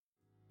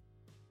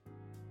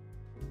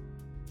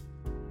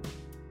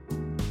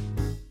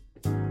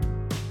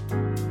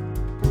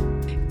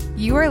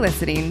You are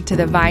listening to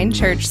the Vine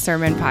Church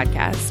Sermon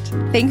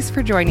Podcast. Thanks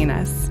for joining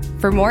us.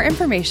 For more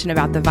information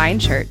about the Vine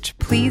Church,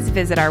 please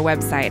visit our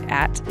website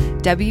at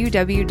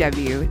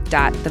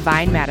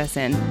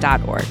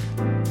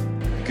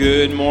www.thevinemadison.org.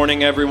 Good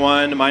morning,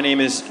 everyone. My name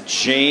is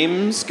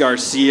James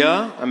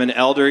Garcia. I'm an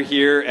elder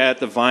here at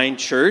the Vine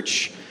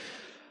Church.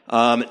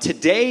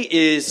 Today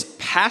is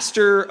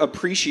Pastor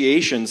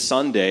Appreciation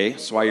Sunday.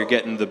 That's why you're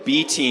getting the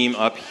B team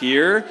up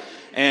here.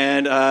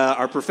 And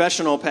our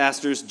professional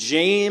pastors,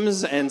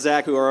 James and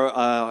Zach, who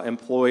are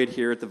employed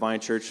here at the Vine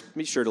Church,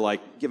 be sure to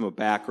give them a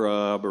back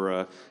rub or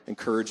a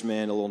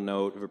encouragement, a little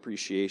note of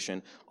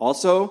appreciation.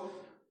 Also,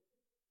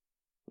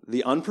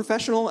 the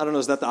unprofessional, I don't know,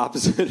 is that the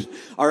opposite?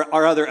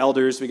 Our other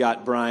elders, we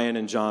got Brian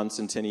and John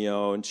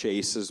Centennial and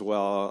Chase as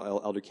well,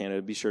 Elder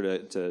Canada. Be sure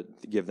to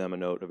give them a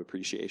note of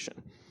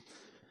appreciation.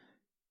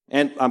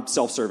 And I'm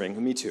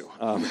self-serving, me too.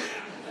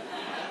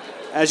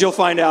 As you'll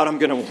find out,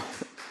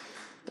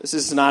 this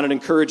is not an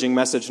encouraging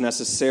message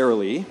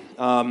necessarily,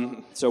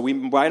 so we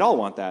might all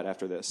want that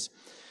after this.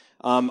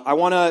 I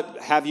want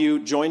to have you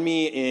join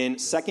me in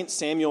 2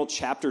 Samuel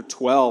chapter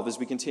 12 as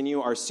we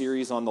continue our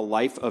series on the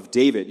life of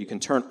David. You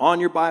can turn on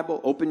your Bible,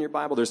 open your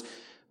Bible. There's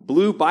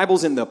blue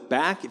Bibles in the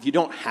back if you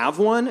don't have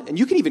one, and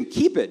you can even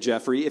keep it,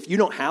 Jeffrey, if you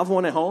don't have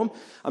one at home.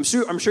 I'm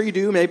sure you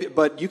do, maybe,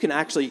 but you can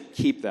actually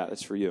keep that.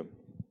 It's for you.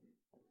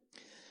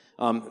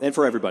 And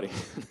for everybody.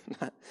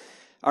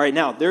 All right,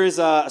 now, there is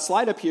a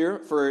slide up here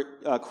for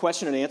a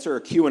question and answer, or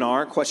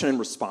Q&R, question and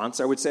response,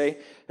 I would say,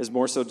 is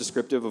more so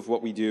descriptive of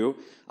what we do.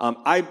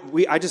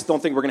 I just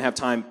don't think we're going to have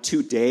time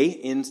today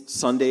in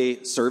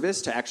Sunday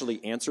service to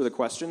actually answer the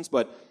questions,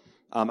 but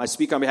I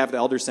speak on behalf of the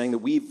elders saying that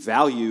we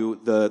value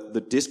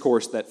the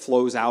discourse that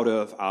flows out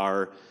of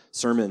our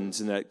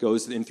sermons and that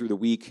goes in through the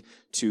week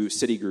to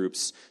city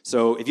groups.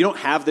 So if you don't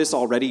have this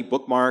already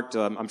bookmarked,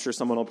 I'm sure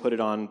someone will put it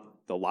on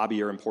the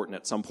lobby or important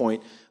at some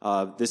point.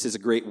 This is a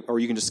great, or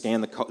you can just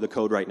scan the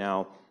code right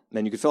now. And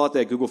then you can fill out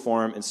that Google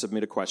form and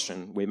submit a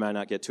question. We might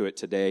not get to it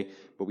today,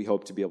 but we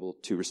hope to be able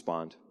to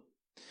respond.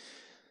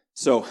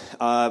 So,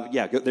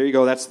 there you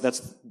go.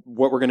 That's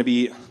what we're going to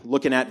be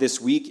looking at this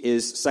week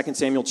is 2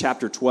 Samuel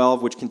chapter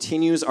 12, which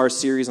continues our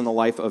series on the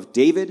life of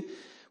David,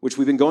 which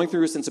we've been going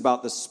through since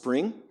about the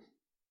spring.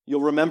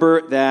 You'll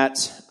remember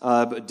that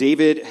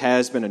David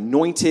has been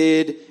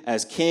anointed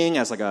as king,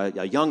 as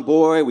a young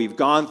boy. We've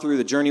gone through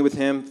the journey with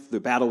him, the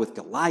battle with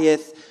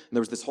Goliath. And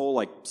there was this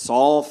whole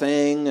Saul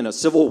thing and a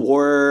civil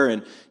war.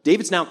 And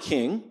David's now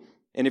king.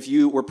 And if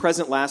you were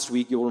present last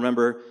week, you'll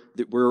remember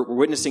that we're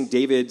witnessing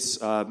David's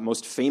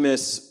most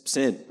famous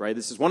sin, right?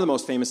 This is one of the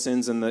most famous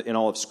sins in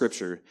all of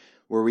Scripture,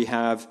 where we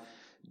have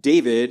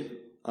David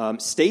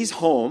stays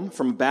home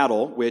from a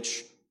battle,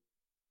 which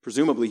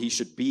presumably he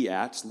should be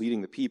at,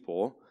 leading the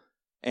people.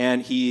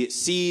 And he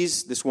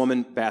sees this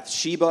woman,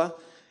 Bathsheba,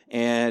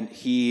 and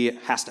he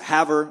has to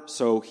have her,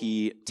 so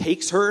he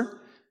takes her,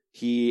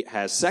 he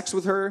has sex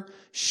with her,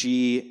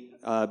 she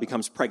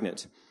becomes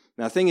pregnant.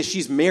 Now, the thing is,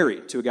 she's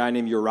married to a guy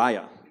named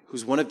Uriah,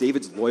 who's one of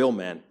David's loyal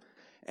men.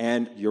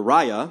 And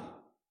Uriah,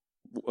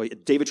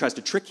 David tries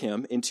to trick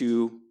him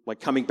into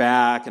coming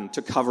back and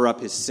to cover up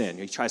his sin.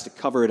 He tries to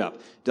cover it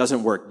up.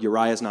 Doesn't work.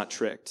 Uriah's not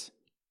tricked.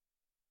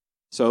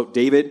 So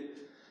David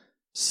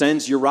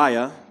sends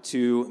Uriah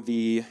to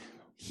the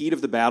heat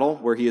of the battle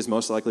where he is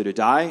most likely to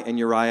die, and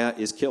Uriah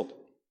is killed.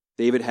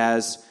 David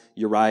has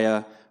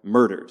Uriah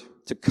murdered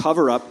to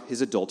cover up his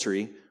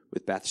adultery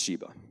with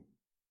Bathsheba.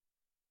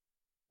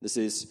 This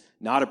is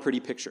not a pretty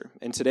picture.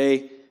 And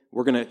today,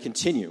 we're going to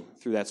continue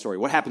through that story.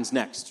 What happens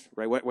next,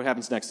 right? What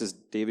happens next? Does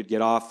David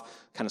get off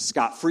kind of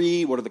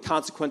scot-free? What are the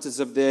consequences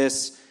of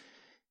this?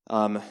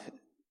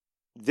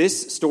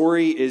 This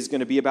story is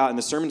going to be about, and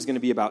the sermon is going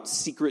to be about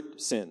secret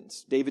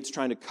sins. David's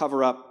trying to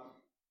cover up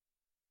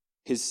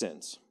his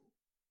sins,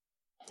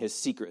 his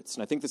secrets.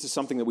 And I think this is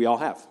something that we all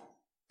have.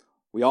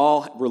 We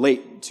all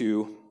relate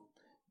to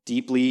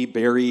deeply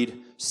buried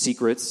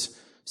secrets,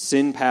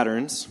 sin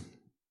patterns.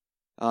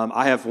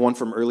 I have one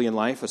from early in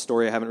life, a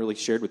story I haven't really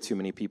shared with too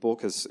many people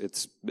because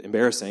it's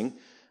embarrassing.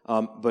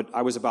 But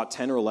I was about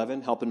 10 or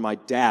 11 helping my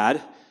dad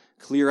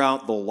clear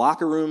out the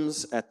locker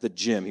rooms at the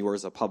gym. He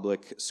was a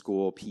public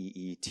school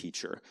PE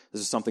teacher.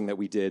 This is something that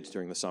we did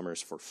during the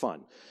summers for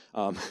fun.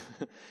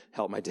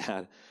 Help my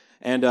dad.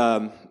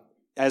 And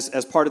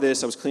as part of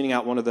this, I was cleaning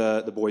out one of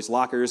the boys'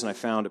 lockers, and I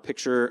found a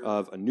picture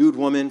of a nude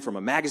woman from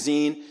a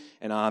magazine,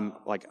 and I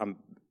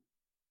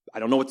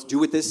don't know what to do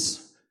with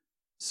this,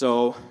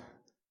 so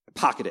I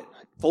pocket it.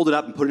 I fold it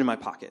up and put it in my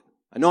pocket.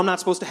 I know I'm not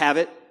supposed to have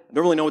it. I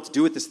don't really know what to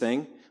do with this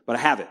thing, but I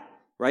have it,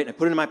 right? And I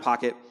put it in my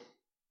pocket,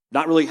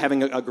 not really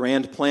having a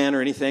grand plan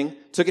or anything.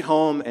 Took it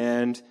home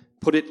and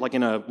put it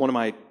in one of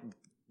my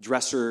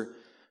dresser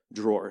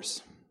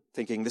drawers,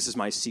 thinking this is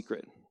my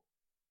secret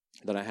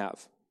that I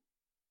have.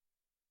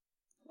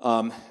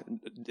 I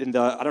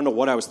don't know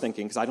what I was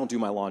thinking because I don't do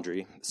my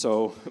laundry.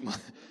 So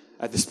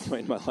at this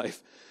point in my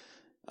life,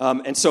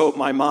 and so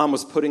my mom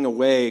was putting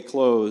away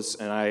clothes,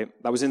 and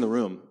I was in the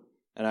room,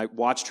 and I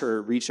watched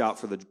her reach out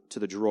to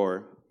the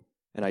drawer,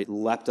 and I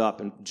leapt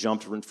up and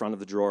jumped in front of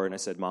the drawer, and I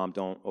said, "Mom,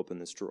 don't open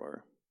this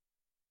drawer."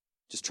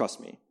 Just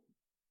trust me.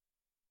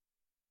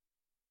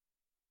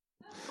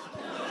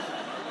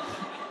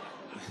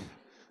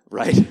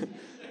 Right?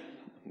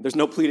 There's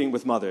no pleading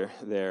with mother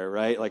there,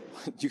 right? Like,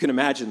 you can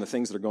imagine the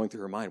things that are going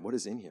through her mind. What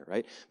is in here,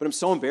 right? But I'm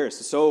so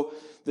embarrassed. So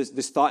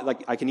this thought,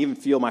 like, I can even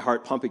feel my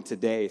heart pumping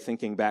today,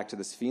 thinking back to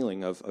this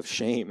feeling of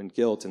shame and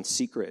guilt and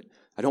secret.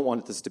 I don't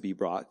want this to be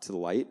brought to the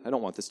light. I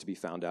don't want this to be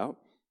found out.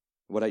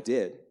 What I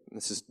did, and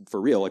this is for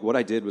real, like what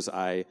I did was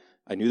I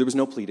knew there was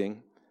no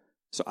pleading,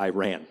 so I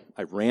ran.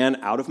 I ran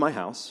out of my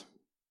house,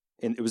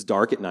 and it was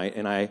dark at night,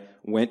 and I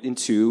went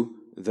into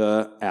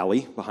the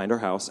alley behind our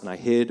house, and I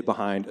hid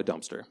behind a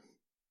dumpster.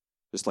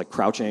 Just like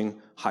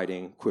crouching,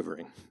 hiding,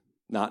 quivering,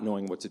 not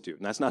knowing what to do.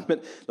 And that's not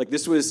been, like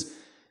this is,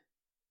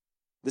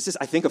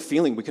 I think, a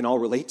feeling we can all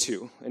relate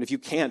to. And if you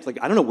can't, like,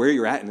 I don't know where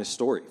you're at in this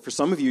story. For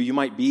some of you, you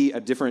might be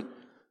at different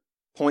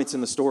points in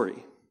the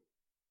story.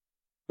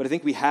 But I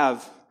think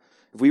if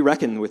we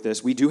reckon with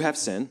this, we do have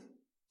sin.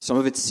 Some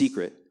of it's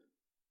secret.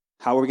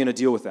 How are we going to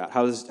deal with that?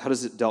 How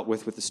does it dealt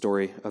with the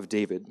story of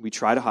David? We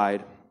try to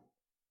hide.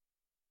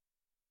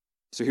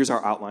 So here's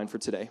our outline for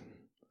today.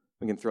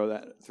 We can throw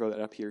that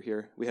up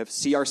here. We have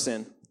see our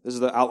sin. This is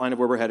the outline of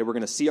where we're headed. We're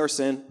going to see our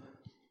sin.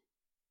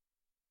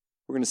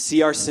 We're going to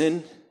see our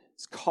sin.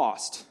 It's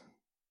cost.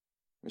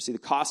 We're going to see the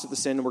cost of the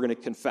sin, and we're going to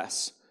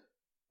confess.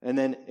 And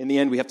then in the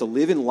end, we have to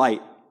live in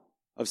light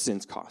of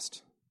sin's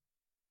cost.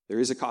 There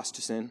is a cost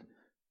to sin.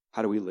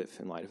 How do we live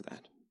in light of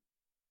that?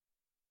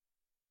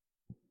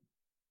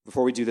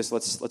 Before we do this,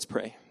 let's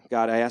pray.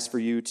 God, I ask for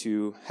you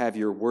to have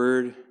your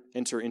word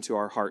enter into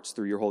our hearts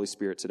through your Holy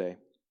Spirit today.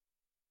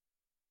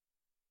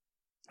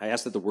 I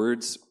ask that the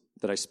words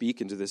that I speak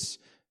into this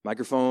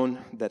microphone,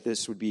 that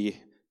this would be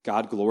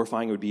God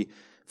glorifying, it would be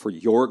for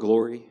your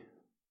glory,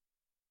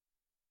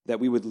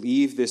 that we would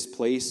leave this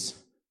place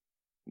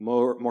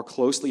more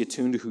closely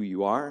attuned to who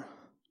you are,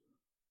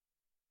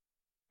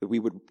 that we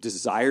would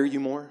desire you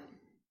more,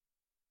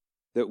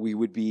 that we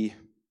would be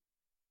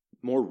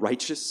more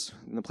righteous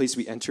in the place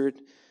we entered,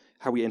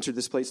 how we entered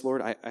this place,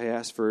 Lord. I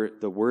ask for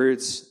the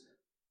words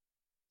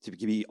to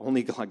be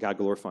only God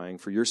glorifying,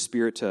 for your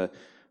Spirit to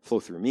flow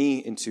through me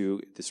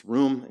into this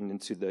room and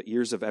into the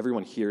ears of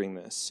everyone hearing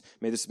this.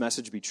 May this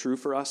message be true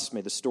for us. May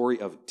the story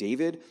of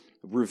David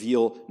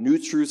reveal new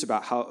truths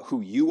about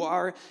who you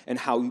are and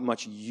how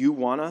much you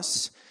want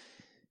us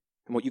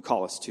and what you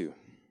call us to.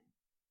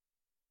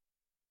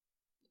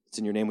 It's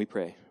in your name we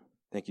pray.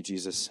 Thank you,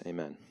 Jesus.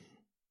 Amen.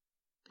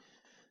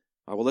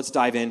 All right, well, let's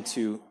dive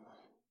into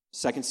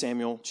 2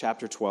 Samuel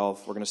chapter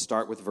 12. We're going to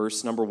start with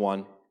verse number 1.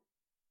 We're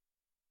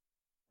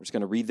just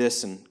going to read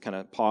this and kind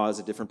of pause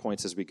at different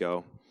points as we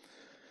go.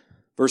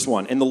 Verse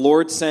 1, and the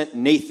Lord sent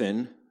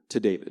Nathan to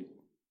David.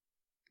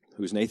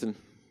 Who's Nathan?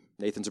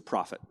 Nathan's a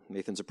prophet.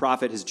 Nathan's a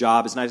prophet. His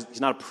job is he's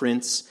not a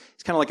prince.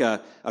 He's kind of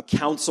like a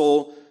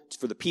counsel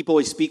for the people.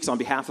 He speaks on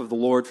behalf of the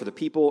Lord for the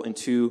people and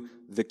to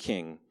the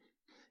king.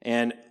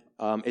 And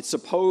it's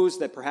supposed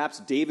that perhaps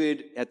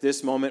David, at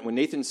this moment, when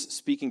Nathan's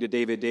speaking to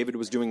David, David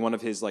was doing one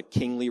of his like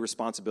kingly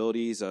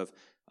responsibilities of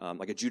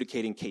like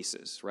adjudicating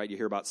cases, right? You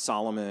hear about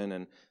Solomon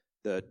and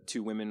the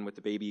 2 women with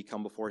the baby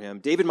come before him.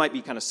 David might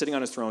be kind of sitting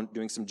on his throne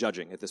doing some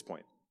judging at this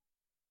point.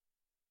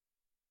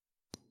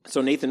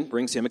 So Nathan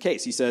brings him a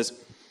case. He says,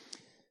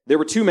 there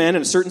were 2 men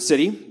in a certain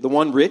city, the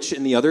one rich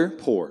and the other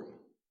poor.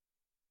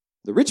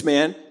 The rich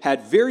man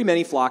had very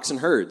many flocks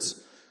and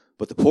herds,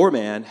 but the poor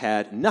man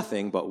had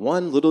nothing but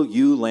one little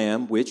ewe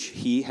lamb which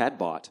he had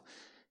bought.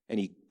 And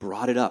he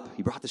brought it up.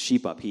 He brought the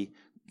sheep up. He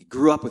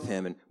grew up with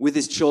him and with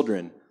his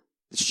children.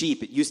 The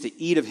sheep, it used to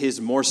eat of his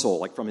morsel,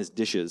 like from his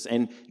dishes,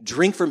 and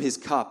drink from his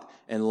cup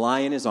and lie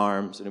in his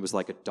arms, and it was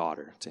like a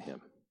daughter to him.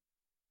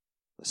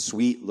 A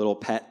sweet little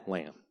pet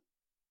lamb.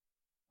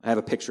 I have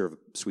a picture of a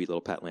sweet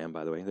little pet lamb,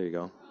 by the way. There you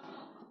go.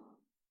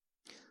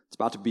 It's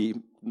about to be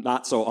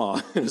not so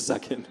on in a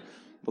second.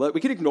 But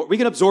we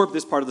can absorb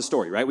this part of the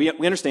story, right? We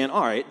understand,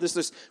 all right,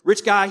 this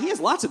rich guy, he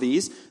has lots of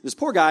these. This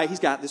poor guy, he's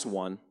got this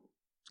one.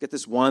 He's got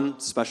this one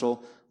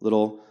special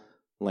little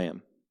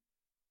lamb.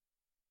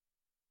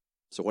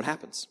 So what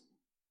happens?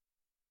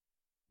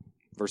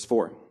 Verse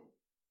 4.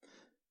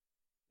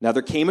 Now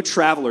there came a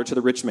traveler to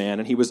the rich man,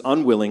 and he was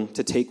unwilling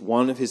to take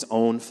one of his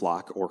own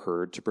flock or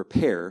herd to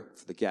prepare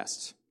for the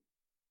guest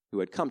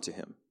who had come to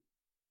him.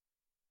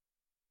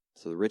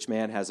 So the rich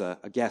man has a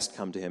guest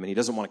come to him, and he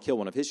doesn't want to kill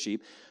one of his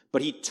sheep,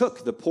 but he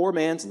took the poor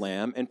man's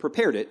lamb and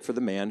prepared it for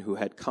the man who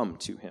had come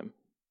to him.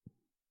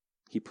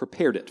 He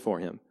prepared it for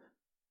him.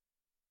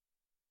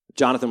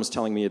 Jonathan was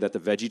telling me that the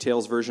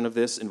VeggieTales version of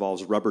this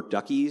involves rubber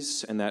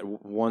duckies, and that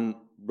one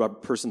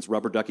person's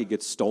rubber ducky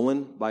gets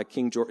stolen by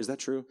King George. Is that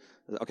true?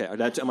 Okay,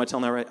 am I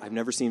telling that right? I've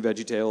never seen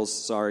VeggieTales,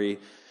 sorry.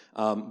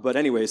 But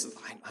anyways,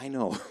 I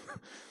know.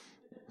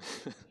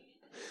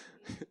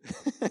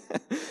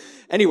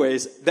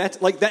 Anyways, that's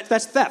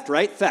theft,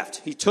 right?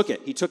 Theft. He took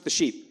it. He took the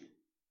sheep.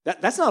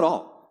 That's not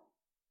all.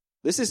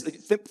 This is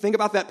think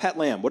about that pet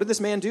lamb. What did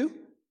this man do?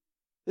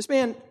 This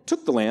man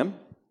took the lamb,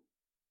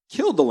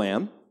 killed the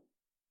lamb,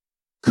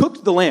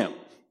 cooked the lamb,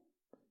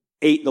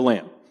 ate the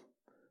lamb,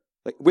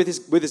 like with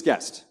his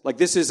guest. Like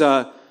this is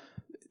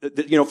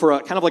for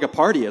kind of like a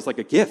party as like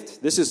a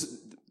gift. This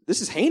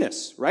is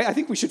heinous, right? I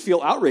think we should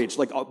feel outraged,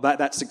 like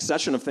that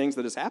succession of things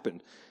that has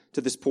happened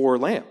to this poor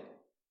lamb.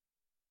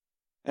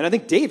 And I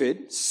think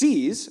David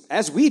sees,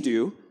 as we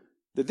do,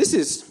 that this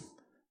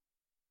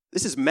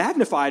is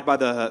magnified by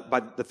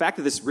the fact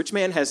that this rich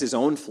man has his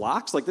own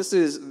flocks. Like, this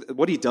is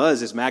what he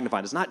does is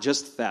magnified. It's not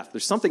just theft.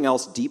 There's something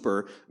else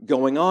deeper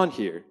going on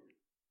here.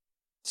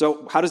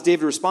 So how does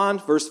David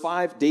respond? Verse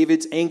 5,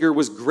 David's anger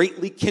was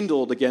greatly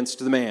kindled against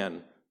the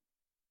man.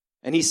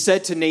 And he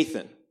said to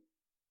Nathan,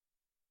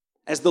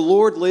 as the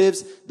Lord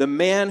lives, the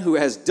man who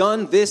has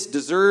done this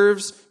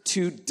deserves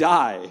to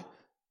die.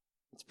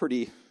 It's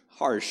pretty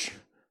harsh.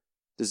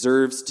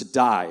 Deserves to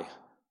die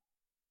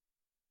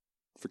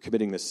for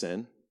committing this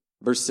sin.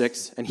 Verse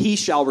 6, and he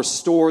shall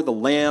restore the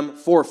lamb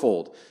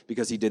fourfold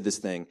because he did this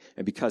thing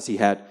and because he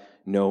had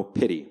no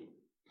pity.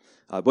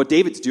 What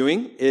David's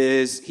doing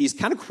is he's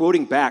kind of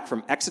quoting back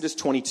from Exodus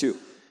 22. If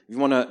you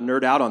want to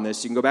nerd out on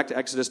this, you can go back to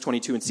Exodus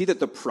 22 and see that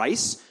the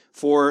price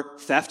for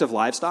theft of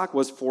livestock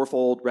was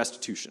fourfold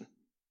restitution.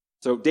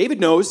 So David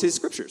knows his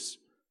scriptures.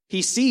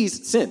 He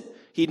sees sin.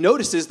 He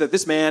notices that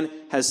this man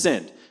has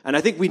sinned. And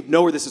I think we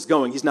know where this is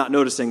going. He's not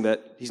noticing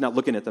that he's not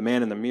looking at the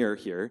man in the mirror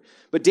here.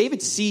 But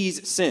David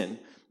sees sin,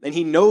 and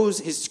he knows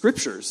his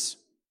scriptures,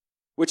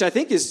 which I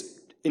think is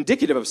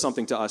indicative of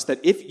something to us, that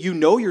if you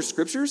know your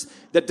scriptures,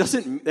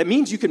 that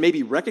means you can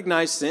maybe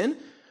recognize sin,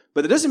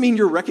 but it doesn't mean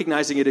you're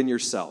recognizing it in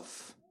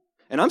yourself.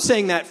 And I'm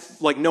saying that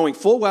like knowing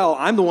full well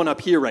I'm the one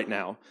up here right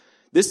now.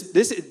 This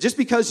just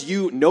because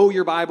you know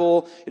your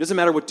Bible, it doesn't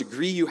matter what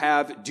degree you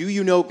have, do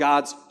you know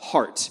God's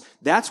heart?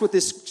 That's what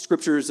this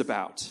scripture is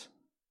about.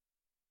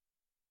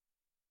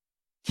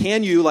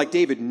 Can you, like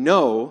David,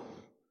 know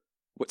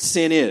what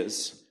sin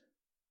is,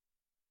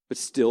 but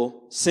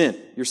still sin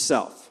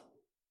yourself?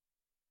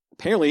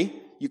 Apparently,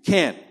 you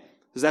can,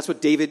 because that's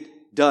what David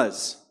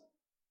does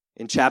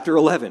in chapter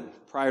 11,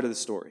 prior to the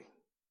story.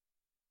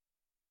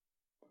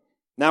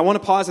 Now, I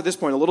want to pause at this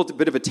point, a little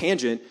bit of a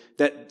tangent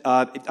that,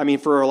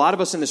 for a lot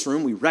of us in this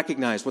room, we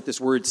recognize what this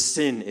word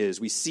sin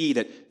is. We see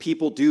that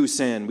people do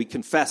sin. We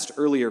confessed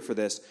earlier for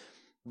this.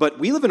 But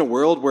we live in a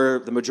world where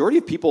the majority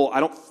of people,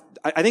 I don't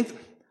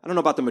know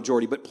about the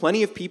majority, but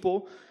plenty of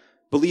people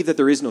believe that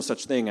there is no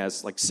such thing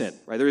as like sin,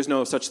 right? There is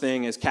no such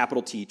thing as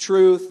capital T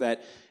truth,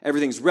 that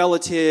everything's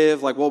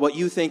relative, like, well, what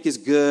you think is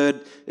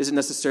good isn't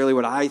necessarily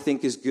what I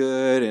think is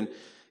good, and,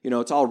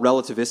 it's all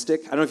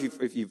relativistic. I don't know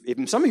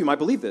if some of you might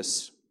believe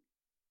this.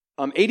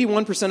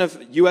 81%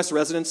 of U.S.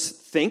 residents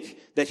think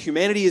that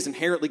humanity is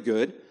inherently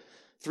good.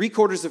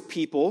 3/4 of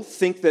people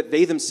think that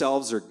they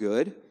themselves are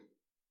good,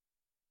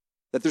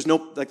 that there's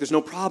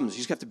no problems, you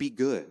just have to be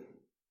good.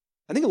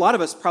 I think a lot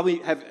of us probably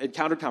have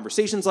encountered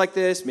conversations like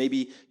this.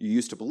 Maybe you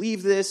used to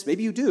believe this.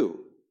 Maybe you do.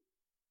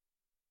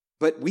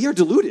 But we are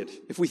deluded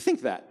if we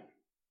think that.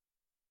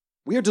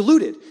 We are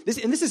deluded. This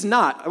is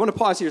not, I want to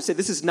pause here and say,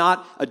 this is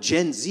not a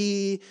Gen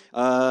Z,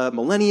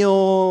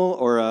 millennial,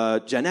 or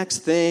a Gen X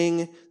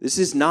thing. This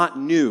is not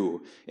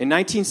new. In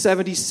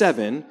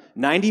 1977,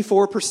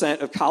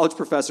 94% of college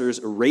professors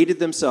rated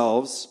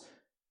themselves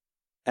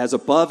as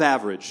above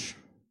average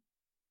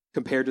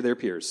compared to their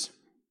peers.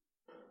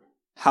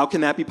 How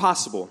can that be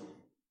possible?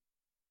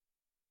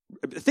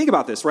 Think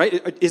about this, right?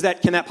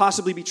 Can that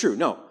possibly be true?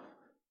 No.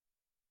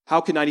 How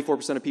can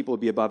 94% of people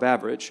be above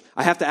average?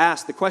 I have to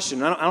ask the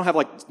question. I don't have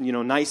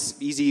nice,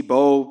 easy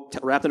bow,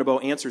 wrapped in a bow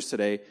answers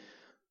today.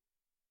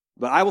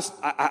 But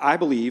I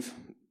believe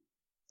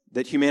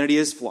that humanity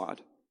is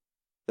flawed,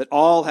 that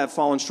all have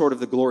fallen short of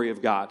the glory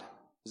of God,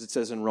 as it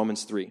says in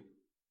Romans 3.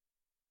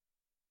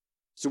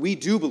 So we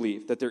do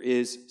believe that there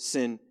is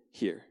sin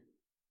here.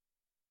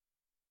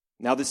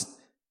 Now this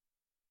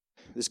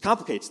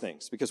complicates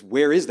things, because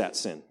where is that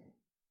sin?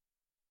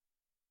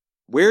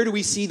 Where do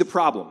we see the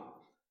problem?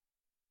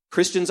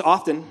 Christians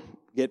often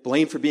get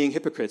blamed for being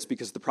hypocrites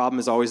because the problem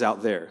is always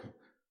out there.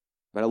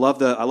 But I love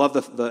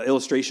the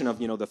illustration of,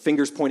 the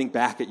fingers pointing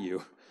back at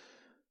you.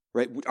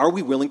 Right? Are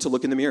we willing to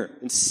look in the mirror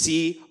and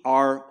see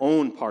our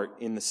own part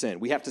in the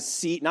sin? We have to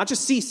see, not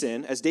just see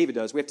sin, as David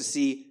does, we have to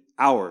see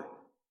our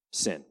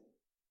sin.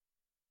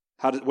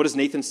 What does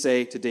Nathan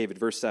say to David?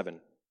 Verse 7.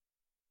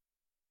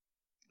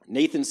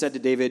 Nathan said to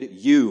David,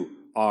 "You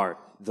are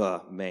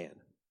the man."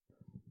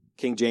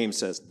 King James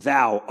says,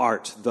 "Thou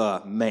art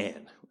the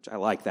man," which I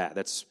like that.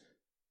 That's,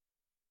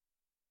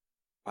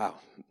 wow,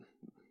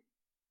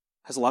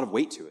 has a lot of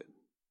weight to it.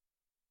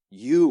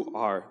 You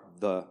are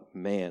the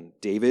man,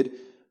 David.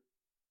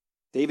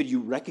 David, you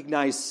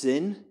recognize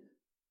sin.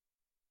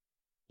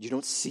 You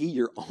don't see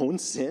your own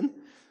sin.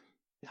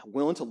 You're not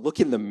willing to look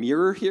in the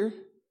mirror here.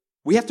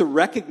 We have to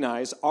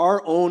recognize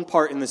our own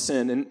part in the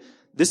sin, and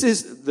this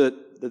is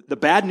the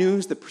bad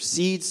news that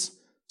precedes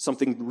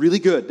something really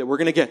good that we're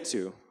going to get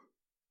to.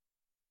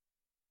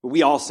 But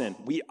we all sin.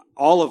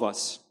 All of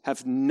us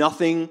have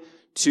nothing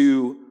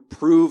to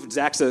prove.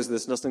 Zach says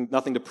this,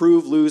 nothing to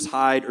prove, lose,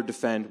 hide, or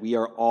defend. We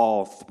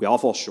all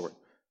fall short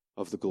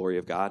of the glory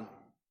of God.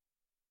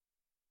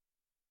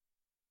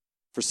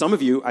 For some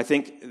of you, I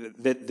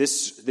think that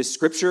this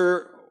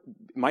scripture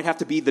might have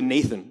to be the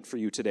Nathan for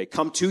you today.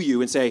 Come to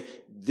you and say,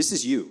 this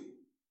is you.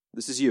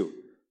 This is you.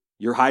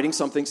 You're hiding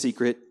something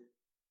secret.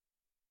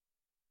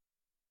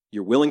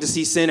 You're willing to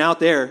see sin out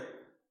there.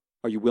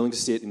 Are you willing to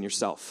see it in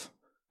yourself?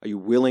 Are you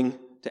willing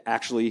to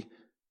actually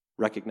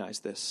recognize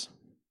this?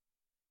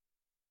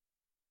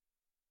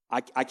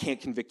 I can't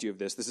convict you of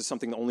this. This is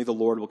something that only the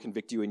Lord will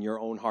convict you in your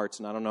own hearts.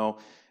 And I don't know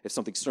if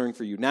something's stirring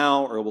for you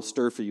now or it will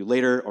stir for you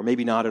later or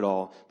maybe not at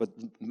all. But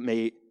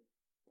may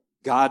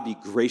God be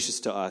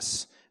gracious to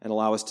us and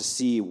allow us to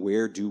see,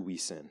 where do we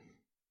sin?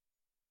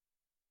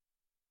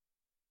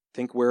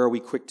 Think, where are we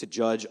quick to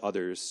judge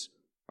others?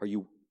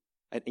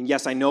 And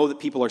yes, I know that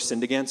people are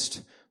sinned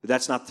against, but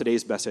that's not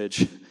today's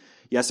message.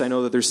 Yes, I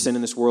know that there's sin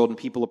in this world and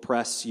people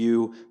oppress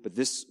you, but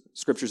this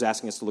scripture is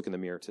asking us to look in the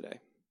mirror today.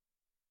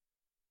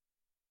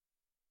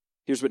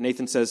 Here's what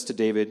Nathan says to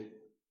David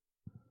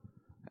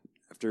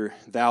after,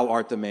 thou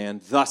art the man.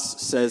 Thus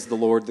says the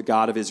Lord, the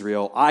God of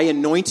Israel, I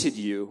anointed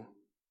you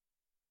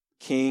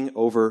king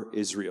over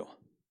Israel.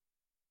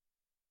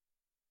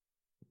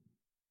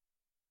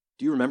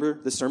 Do you remember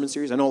this sermon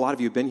series? I know a lot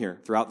of you have been here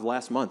throughout the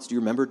last months. Do you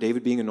remember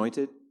David being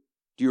anointed?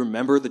 Do you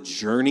remember the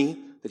journey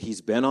that he's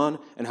been on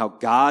and how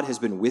God has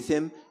been with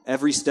him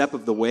every step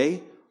of the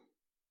way?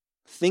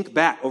 Think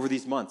back over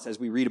these months as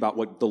we read about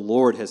what the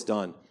Lord has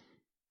done.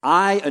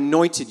 I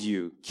anointed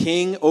you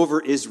king over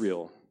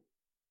Israel,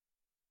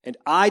 and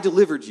I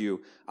delivered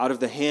you out of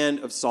the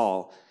hand of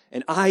Saul,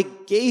 and I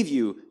gave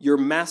you your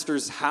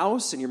master's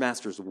house and your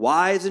master's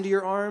wives into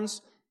your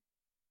arms,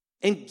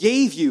 and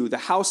gave you the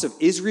house of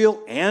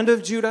Israel and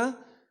of Judah.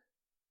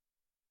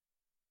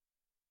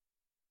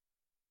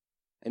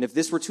 And if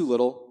this were too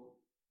little,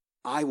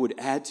 I would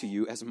add to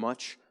you as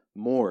much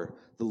more.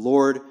 The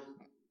Lord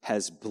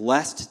has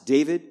blessed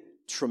David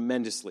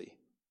tremendously.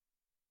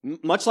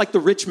 Much like the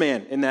rich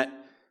man in that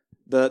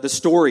the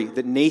story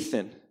that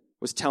Nathan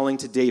was telling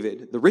to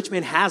David. The rich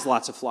man has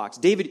lots of flocks.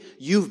 David,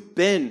 you've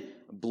been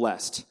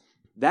blessed.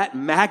 That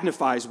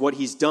magnifies what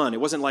he's done.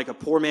 It wasn't like a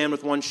poor man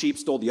with one sheep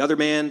stole the other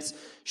man's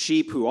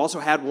sheep who also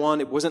had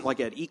one. It wasn't like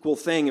an equal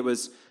thing. It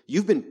was,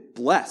 you've been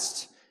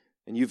blessed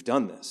and you've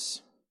done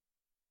this.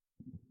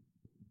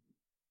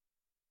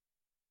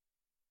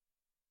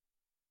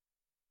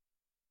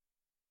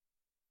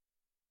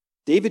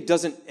 David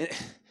doesn't,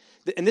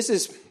 and this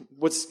is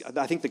what's,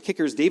 I think the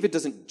kicker is, David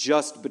doesn't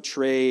just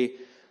betray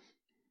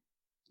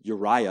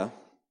Uriah.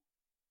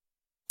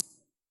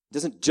 He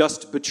doesn't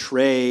just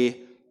betray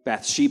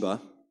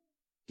Bathsheba.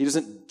 He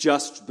doesn't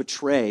just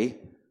betray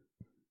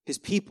his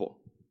people.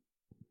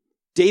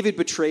 David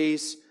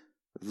betrays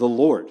the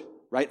Lord,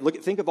 right?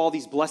 Think of all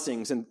these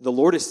blessings, and the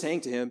Lord is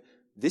saying to him,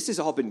 this has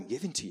all been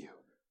given to you.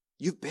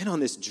 You've been on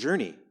this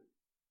journey,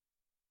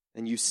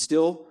 and you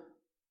still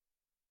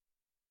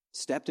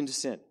stepped into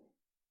sin.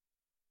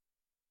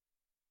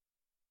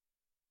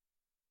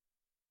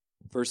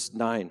 Verse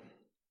 9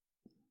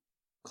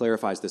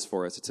 clarifies this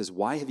for us. It says,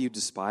 why have you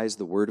despised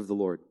the word of the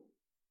Lord?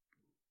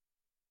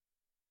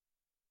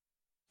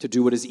 To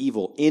do what is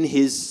evil in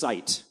his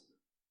sight.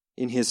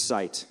 In his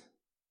sight.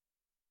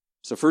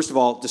 So first of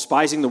all,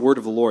 despising the word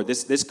of the Lord.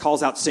 This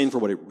calls out sin for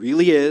what it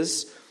really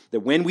is.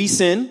 That when we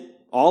sin,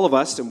 all of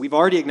us, and we've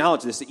already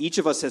acknowledged this, that each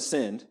of us has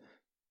sinned.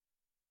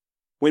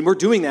 When we're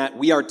doing that,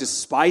 we are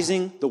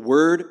despising the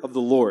word of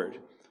the Lord.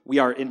 We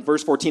are, in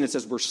verse 14, it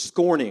says we're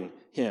scorning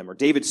him, or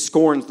David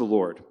scorns the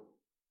Lord.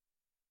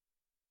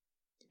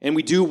 And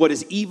we do what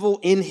is evil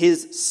in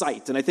his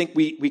sight. And I think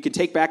we can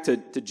take back to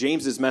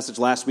James's message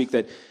last week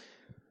that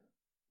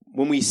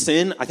when we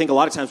sin, I think a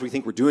lot of times we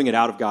think we're doing it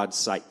out of God's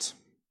sight.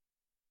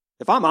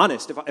 If I'm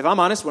honest,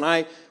 when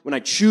I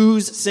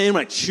choose sin,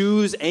 when I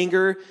choose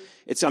anger,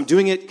 I'm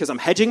doing it because I'm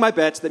hedging my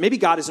bets that maybe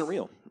God isn't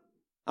real.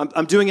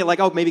 I'm doing it like,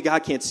 oh, maybe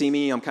God can't see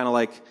me. I'm kind of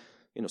like,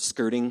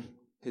 skirting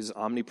his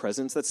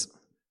omnipresence. That's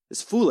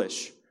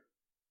foolish.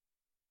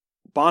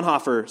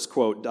 Bonhoeffer's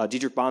quote,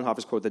 Dietrich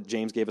Bonhoeffer's quote that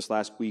James gave us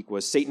last week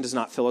was, Satan does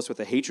not fill us with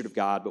a hatred of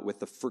God, but with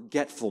the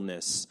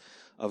forgetfulness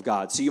of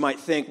God. So you might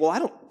think, well, I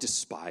don't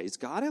despise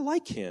God. I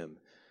like him.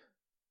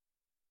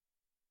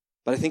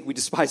 But I think we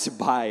despise him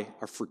by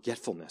our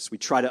forgetfulness. We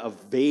try to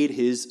evade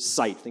his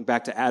sight. Think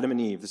back to Adam and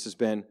Eve. This has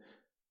been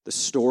the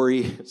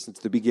story since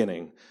the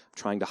beginning,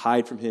 trying to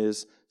hide from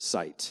his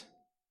sight.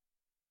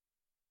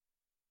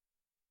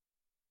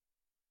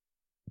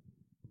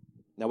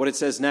 Now what it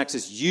says next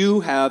is, you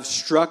have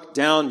struck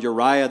down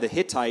Uriah the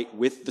Hittite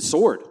with the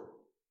sword.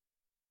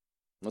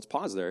 Let's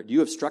pause there. You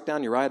have struck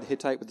down Uriah the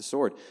Hittite with the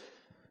sword.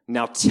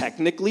 Now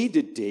technically,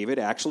 did David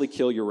actually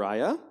kill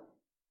Uriah?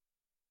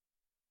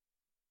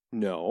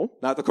 No.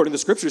 Not according to the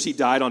scriptures, he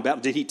died on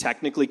battle. Did he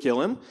technically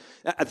kill him?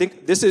 I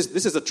think this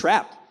is a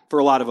trap for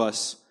a lot of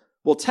us.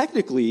 Well,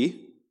 technically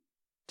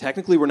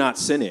we're not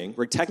sinning.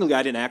 Technically,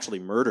 I didn't actually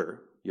murder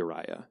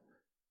Uriah.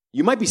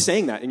 You might be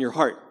saying that in your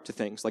heart to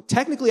things. Like,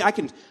 technically, I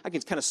can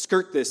kind of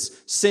skirt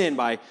this sin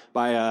by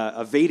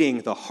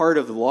evading the heart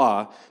of the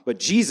law. But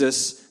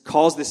Jesus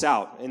calls this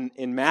out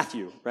in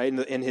Matthew, right?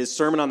 In his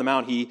Sermon on the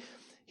Mount,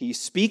 he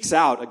speaks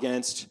out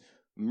against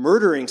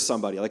murdering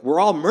somebody. Like, we're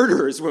all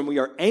murderers when we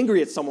are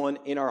angry at someone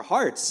in our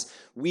hearts.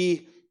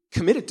 We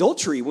commit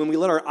adultery when we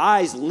let our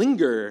eyes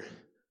linger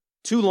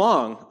too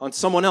long on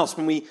someone else,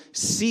 when we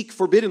seek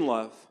forbidden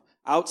love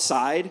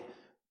outside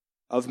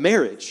of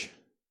marriage.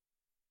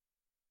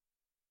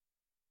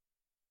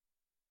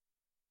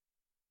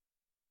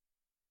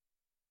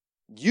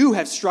 You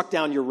have struck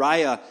down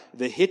Uriah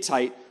the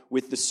Hittite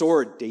with the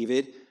sword,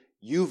 David.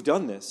 You've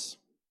done this.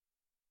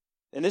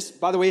 And this,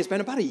 by the way, has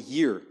been about a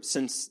year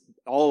since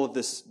all of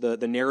this,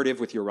 the narrative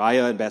with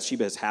Uriah and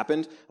Bathsheba has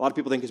happened. A lot of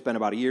people think it's been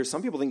about a year.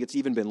 Some people think it's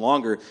even been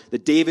longer,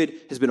 that David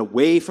has been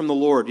away from the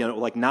Lord,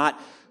 like not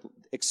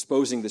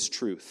exposing this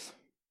truth.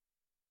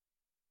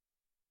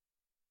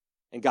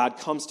 And God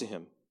comes to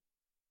him.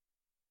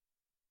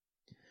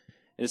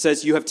 And it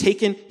says, you have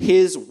taken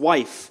his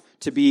wife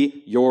to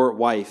be your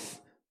wife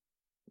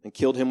and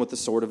killed him with the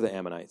sword of the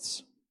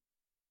Ammonites.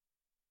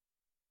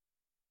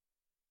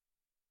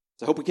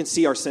 So I hope we can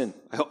see our sin.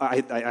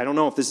 I don't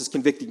know if this is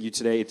convicting you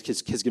today. It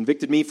has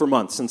convicted me for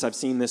months since I've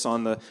seen this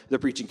on the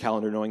preaching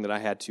calendar, knowing that I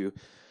had to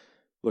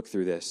look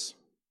through this.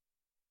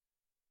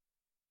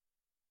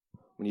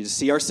 We need to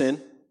see our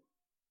sin,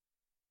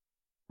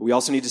 but we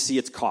also need to see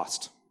its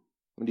cost.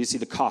 We need to see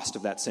the cost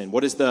of that sin.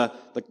 What is the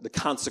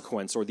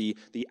consequence or the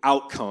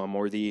outcome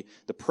or the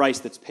price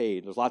that's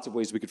paid? There's lots of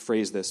ways we could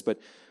phrase this, but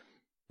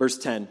verse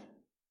 10,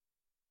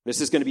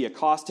 this is going to be a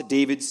cost to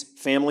David's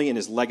family and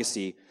his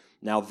legacy.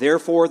 Now,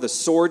 therefore, the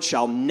sword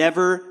shall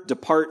never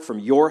depart from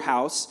your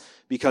house,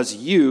 because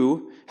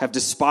you have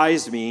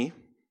despised me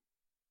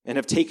and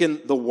have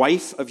taken the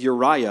wife of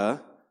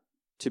Uriah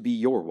to be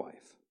your wife.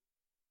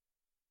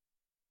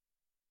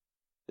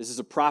 This is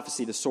a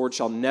prophecy. The sword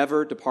shall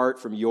never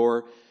depart from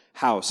your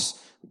house.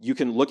 You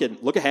can look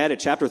ahead at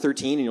chapter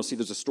 13, and you'll see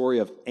there's a story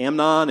of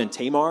Amnon and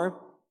Tamar.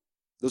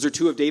 Those are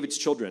two of David's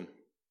children.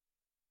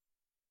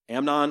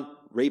 Amnon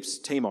rapes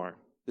Tamar.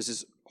 This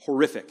is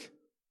horrific.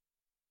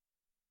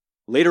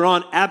 Later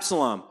on,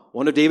 Absalom,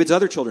 one of David's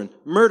other children,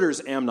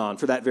 murders Amnon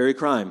for that very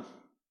crime.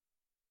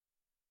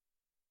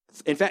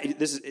 In fact, I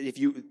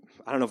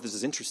don't know if this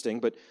is interesting,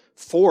 but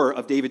 4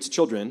 of David's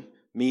children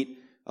meet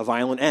a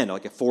violent end,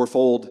 like a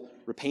 4-fold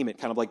repayment,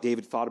 kind of like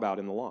David thought about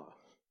in the law.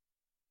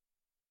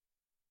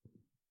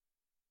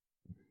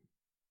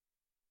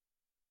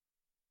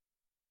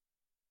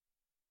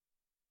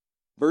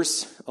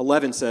 Verse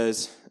 11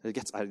 says,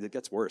 it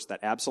gets worse.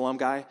 That Absalom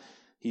guy,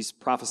 he's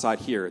prophesied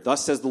here.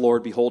 Thus says the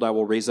Lord, behold, I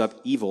will raise up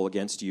evil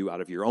against you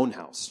out of your own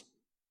house.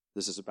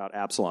 This is about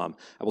Absalom.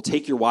 I will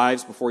take your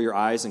wives before your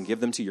eyes and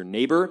give them to your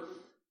neighbor,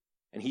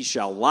 and he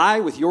shall lie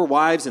with your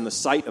wives in the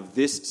sight of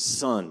this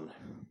son.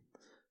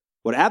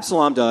 What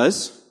Absalom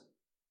does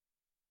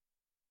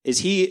is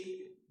he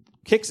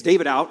kicks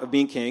David out of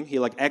being king. He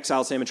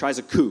exiles him and tries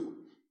a coup.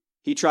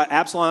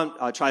 Absalom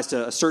tries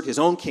to assert his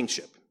own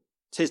kingship.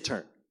 It's his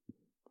turn.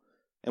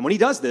 And when he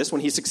does this,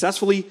 when he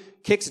successfully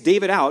kicks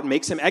David out and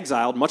makes him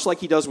exiled, much like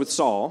he does with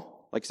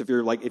Saul,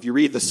 if you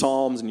read the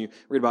Psalms and you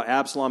read about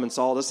Absalom and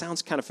Saul, this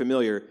sounds kind of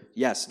familiar.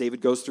 Yes, David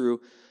goes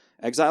through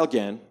exile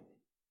again.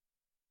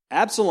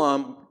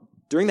 Absalom,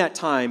 during that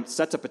time,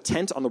 sets up a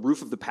tent on the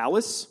roof of the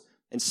palace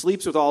and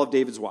sleeps with all of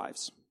David's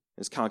wives,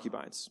 his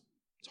concubines.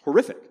 It's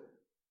horrific.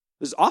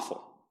 This is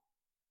awful.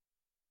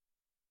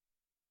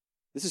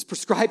 This is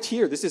prescribed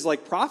here. This is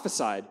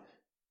prophesied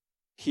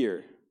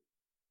here.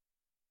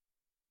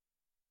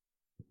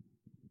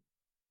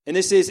 And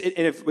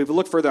if we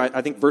look further,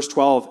 I think verse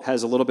 12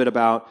 has a little bit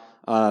about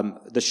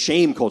the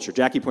shame culture.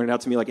 Jackie pointed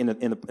out to me, in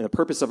the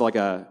purpose of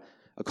a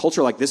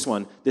culture like this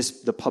one,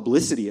 the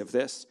publicity of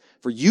this.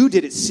 For you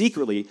did it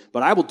secretly,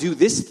 but I will do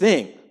this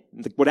thing.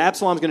 What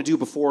Absalom's going to do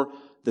before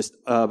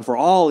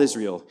all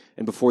Israel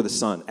and before the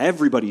sun.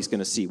 Everybody's going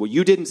to see. What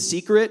you did in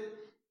secret,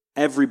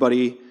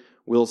 everybody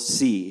will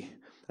see.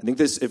 I think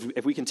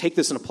if we can take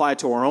this and apply it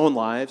to our own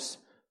lives,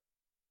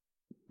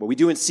 what we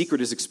do in secret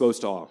is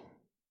exposed to all.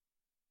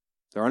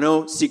 There are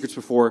no secrets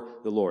before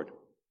the Lord.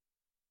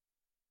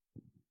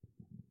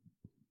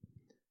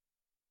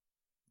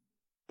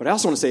 But I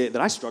also want to say that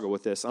I struggle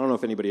with this. I don't know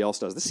if anybody else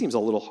does. This seems a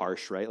little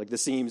harsh, right?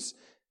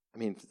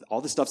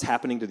 All this stuff's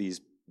happening to these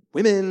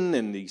women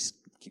and these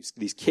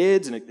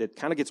kids, and it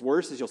kind of gets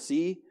worse, as you'll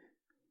see.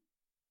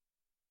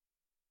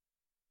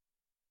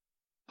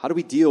 How do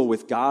we deal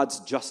with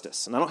God's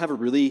justice? And I don't have a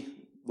really,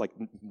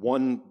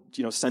 one,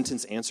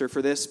 sentence answer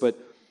for this, but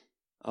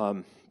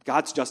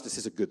God's justice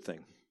is a good thing.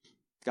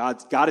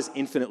 God is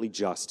infinitely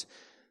just.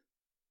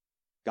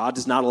 God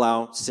does not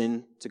allow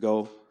sin to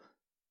go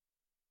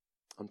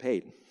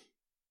unpaid.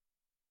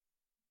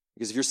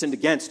 Because if you're sinned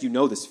against, you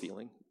know this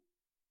feeling.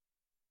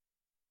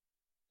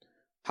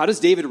 How does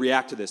David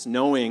react to this,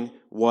 knowing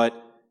what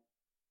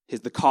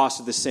the cost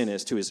of the sin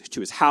is to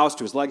his house,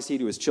 to his legacy,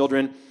 to his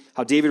children?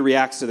 How David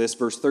reacts to this,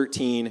 verse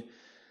 13,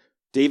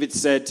 David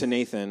said to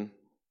Nathan,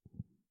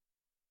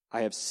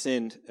 I have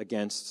sinned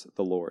against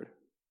the Lord.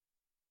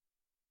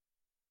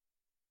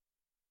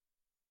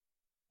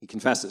 He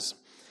confesses.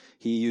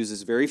 He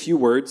uses very few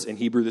words. In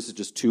Hebrew, this is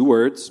just 2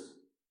 words.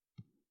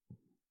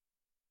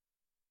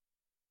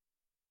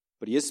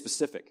 But he is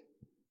specific.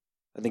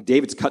 I think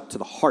David's cut to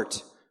the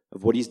heart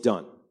of what he's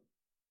done.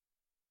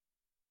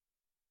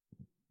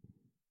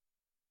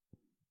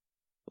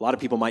 A lot of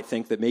people might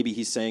think that maybe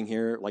he's saying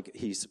here,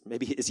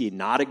 is he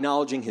not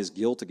acknowledging his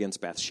guilt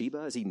against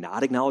Bathsheba? Is he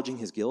not acknowledging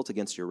his guilt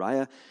against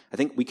Uriah? I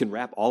think we can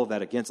wrap all of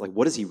that against,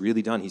 what has he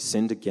really done? He's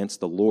sinned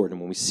against the Lord. And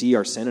when we see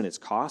our sin and its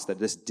cost, that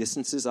this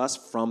distances us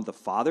from the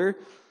Father,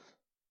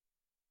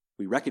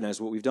 we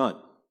recognize what we've done.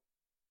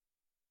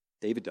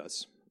 David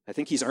does. I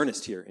think he's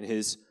earnest here in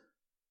his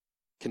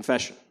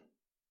confession.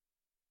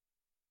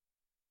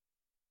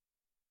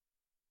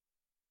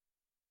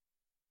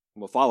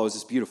 And what follows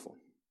is beautiful.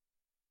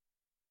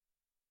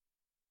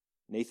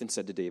 Nathan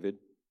said to David,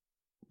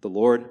 the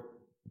Lord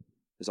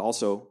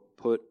also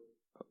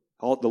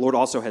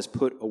has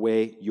put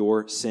away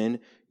your sin.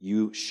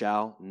 You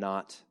shall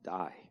not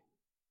die.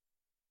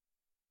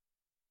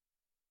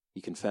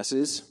 He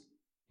confesses,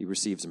 he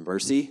receives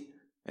mercy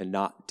and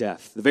not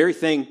death. The very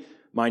thing,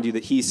 mind you,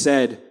 that he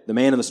said the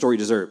man in the story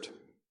deserved.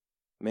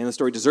 The man in the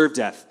story deserved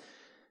death.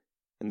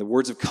 And the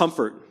words of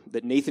comfort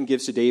that Nathan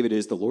gives to David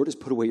is, the Lord has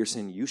put away your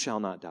sin. You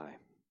shall not die.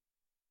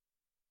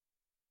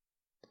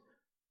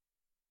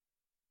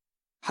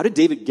 How did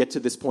David get to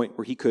this point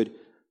where he could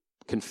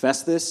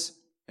confess this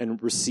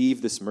and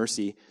receive this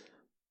mercy?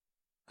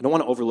 I don't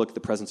want to overlook the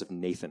presence of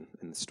Nathan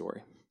in the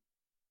story.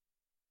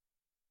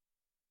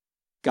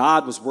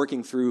 God was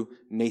working through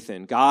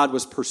Nathan. God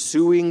was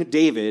pursuing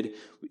David,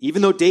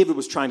 even though David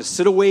was trying to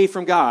sit away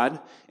from God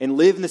and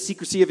live in the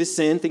secrecy of his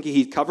sin, thinking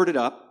he'd covered it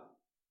up.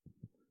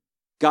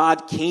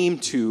 God came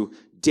to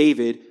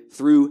David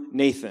through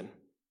Nathan.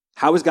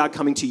 How is God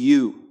coming to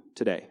you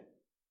today?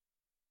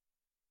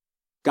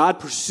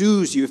 God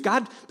pursues you. If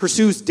God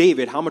pursues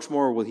David, how much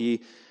more will he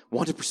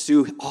want to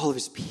pursue all of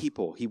his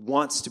people? He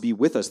wants to be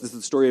with us. This is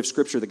the story of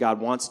Scripture, that God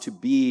wants to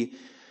be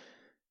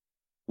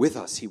with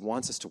us. He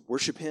wants us to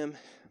worship him.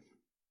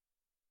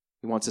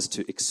 He wants us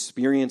to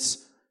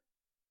experience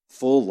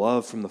full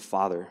love from the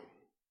Father.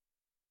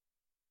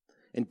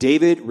 And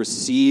David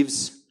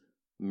receives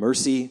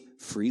mercy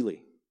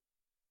freely.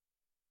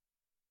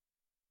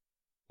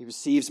 He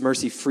receives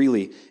mercy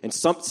freely. And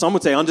some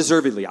would say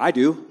undeservedly. I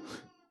do.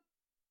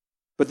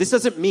 But this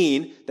doesn't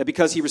mean that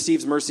because he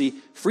receives mercy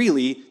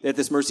freely, that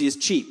this mercy is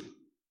cheap.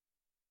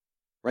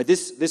 Right?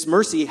 This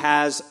mercy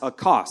has a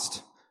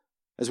cost.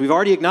 As we've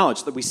already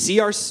acknowledged, that we see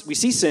our sin, we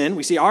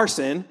see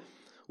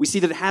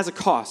that it has a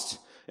cost,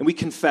 and we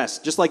confess,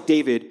 just like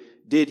David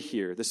did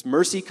here. This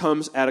mercy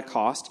comes at a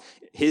cost.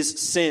 His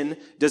sin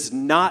does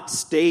not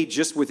stay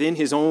just within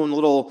his own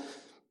little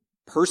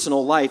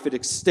personal life. It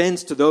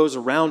extends to those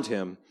around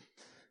him.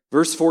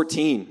 Verse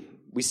 14,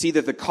 we see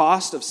that the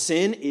cost of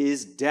sin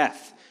is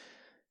death.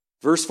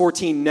 Verse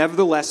 14,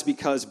 nevertheless,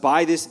 because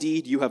by this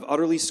deed you have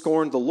utterly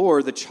scorned the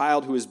Lord, the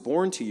child who is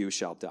born to you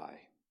shall die.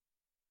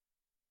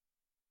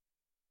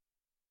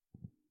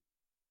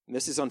 And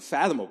this is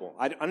unfathomable.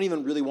 I don't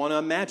even really want to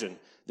imagine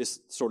this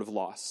sort of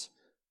loss.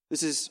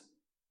 This is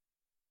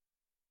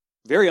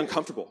very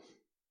uncomfortable.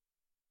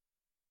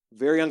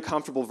 Very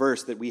uncomfortable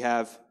verse that we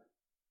have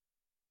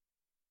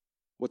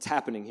what's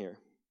happening here.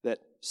 That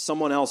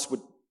someone else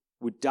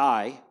would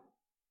die,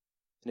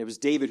 and it was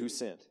David who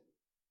sinned.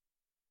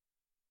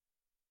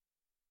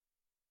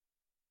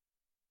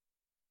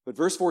 But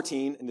verse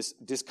 14, and this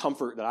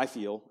discomfort that I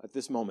feel at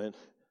this moment,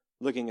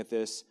 looking at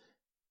this,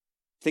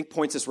 I think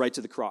points us right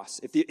to the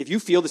cross. If you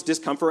feel this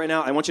discomfort right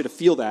now, I want you to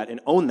feel that and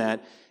own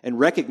that and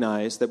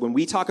recognize that when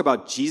we talk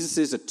about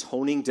Jesus'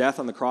 atoning death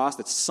on the cross,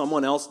 that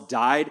someone else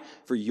died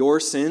for your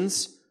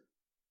sins,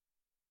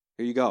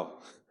 here you go.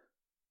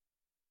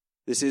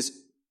 This is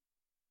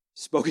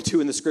spoken to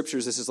in the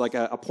Scriptures. This is like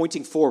a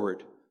pointing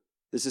forward.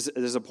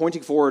 There's a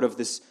pointing forward of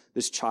this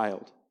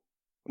child.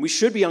 And we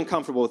should be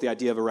uncomfortable with the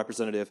idea of a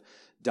representative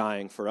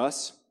dying for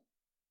us.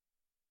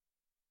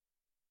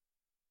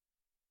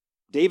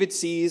 David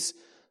sees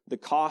the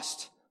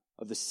cost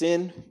of the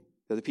sin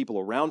of the people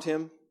around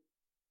him.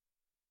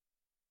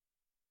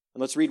 And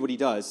let's read what he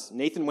does.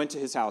 Nathan went to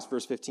his house,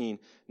 verse 15.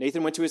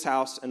 Nathan went to his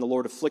house, and the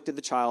Lord afflicted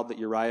the child that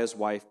Uriah's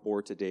wife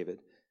bore to David.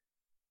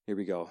 Here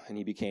we go. And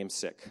he became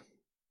sick.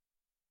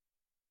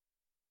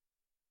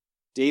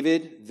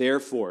 David,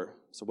 therefore,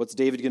 so what's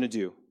David going to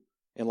do?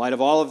 In light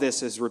of all of this,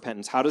 his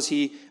repentance,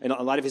 in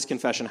light of his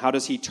confession, how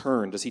does he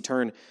turn?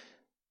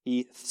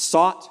 He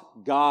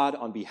sought God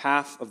on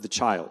behalf of the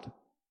child.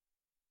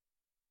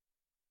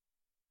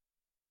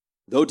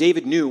 Though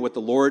David knew what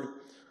the Lord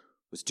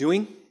was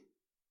doing,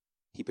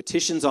 he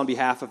petitions on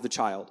behalf of the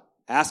child,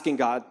 asking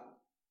God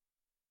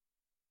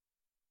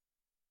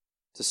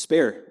to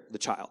spare the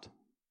child.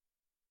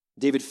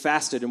 David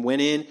fasted and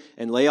went in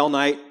and lay all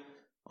night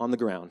on the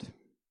ground.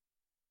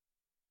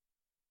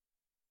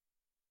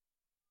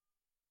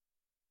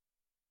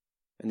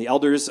 And the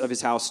elders of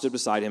his house stood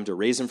beside him to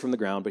raise him from the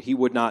ground, but he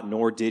would not,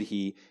 nor did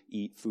he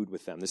eat food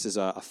with them. This is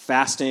a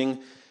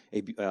fasting,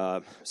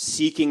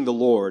 seeking the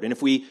Lord. And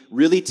if we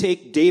really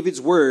take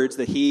David's words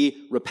that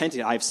he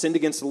repented, I have sinned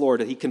against the Lord,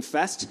 that he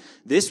confessed,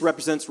 this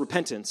represents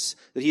repentance,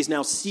 that he's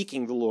now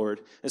seeking the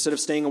Lord instead of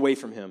staying away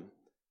from him.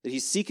 That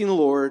he's seeking the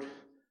Lord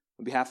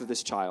on behalf of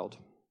this child.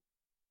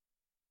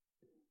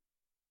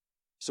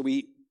 So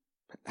we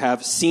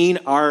have seen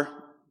our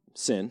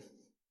sin.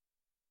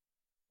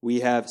 We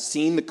have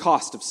seen the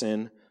cost of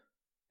sin.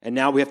 And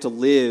now we have to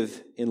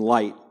live in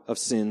light of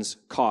sin's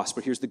cost.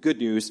 But here's the good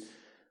news.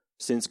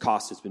 Sin's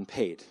cost has been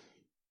paid.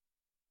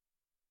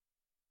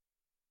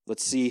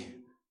 Let's see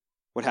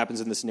what happens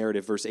in this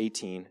narrative, verse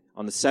 18.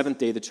 On the seventh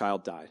day, the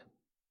child died.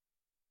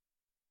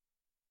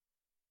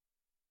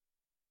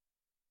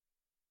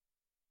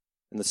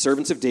 And the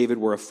servants of David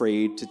were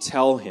afraid to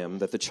tell him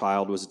that the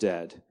child was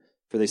dead.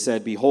 For they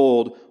said,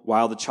 "Behold,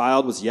 while the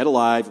child was yet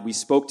alive, we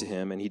spoke to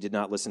him, and he did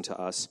not listen to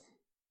us.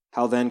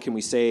 How then can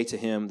we say to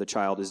him, the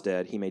child is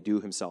dead? He may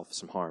do himself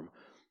some harm."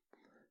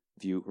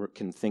 If you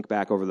can think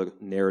back over the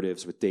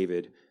narratives with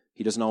David,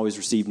 he doesn't always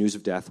receive news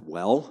of death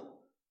well.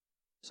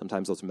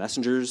 Sometimes those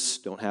messengers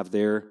don't have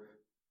that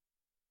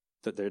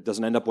it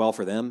doesn't end up well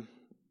for them.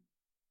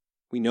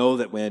 We know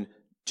that when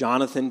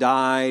Jonathan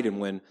died and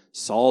when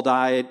Saul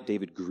died,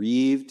 David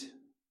grieved.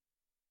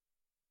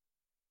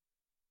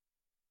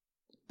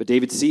 But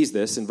David sees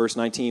this in verse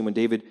 19. When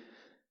David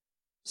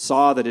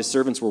saw that his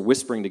servants were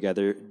whispering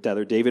together,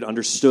 David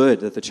understood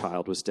that the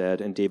child was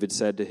dead, and David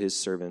said to his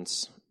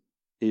servants,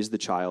 "Is the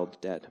child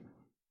dead?"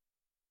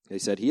 They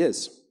said, He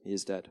is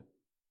dead."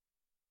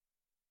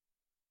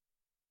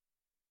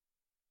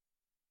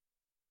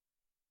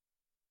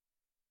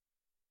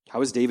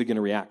 How is David going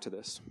to react to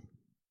this?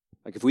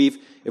 Like if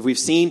we've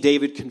seen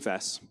David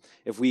confess,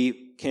 if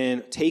we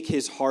can take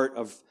his heart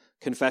of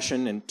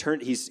confession and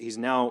he's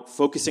now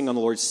focusing on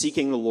the Lord,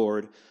 seeking the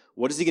Lord,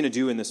 what is he going to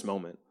do in this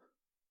moment?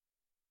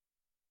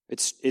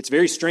 It's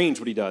very strange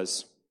what he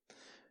does.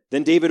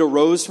 Then David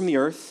arose from the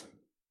earth.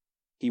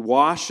 He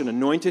washed and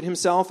anointed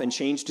himself and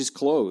changed his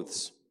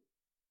clothes.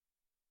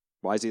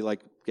 Why is he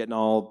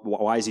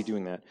why is he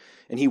doing that?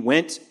 And he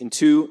went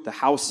into the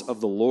house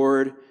of the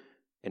Lord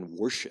and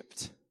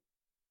worshiped.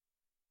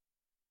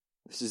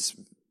 This is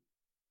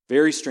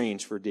very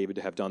strange for David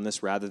to have done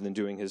this rather than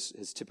doing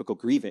his typical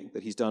grieving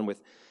that he's done with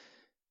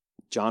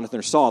Jonathan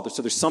or Saul.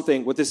 So there's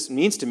something, what this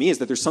means to me is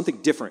that there's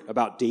something different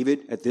about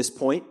David at this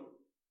point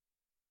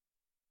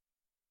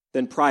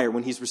than prior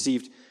when he's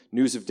received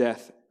news of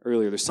death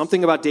earlier. There's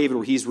something about David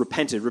where he's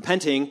repented.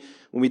 Repenting,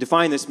 when we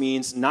define this,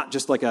 means not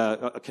just like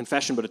a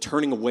confession, but a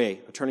turning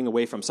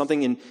away from.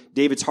 Something in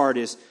David's heart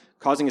is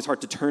causing his heart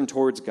to turn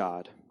towards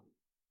God.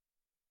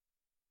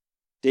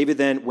 David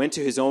then went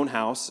to his own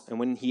house, and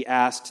when he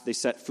asked, they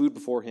set food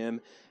before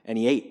him, and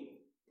he ate.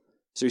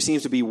 So he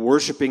seems to be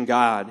worshiping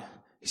God.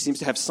 He seems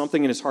to have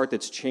something in his heart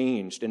that's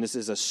changed, and this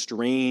is a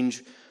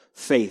strange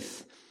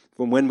faith.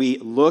 When we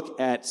look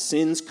at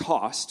sin's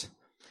cost,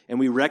 and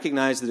we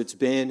recognize that it's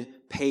been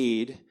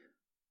paid, and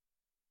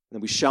that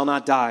we shall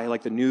not die,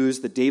 like the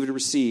news that David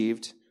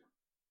received,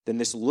 then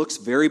this looks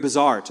very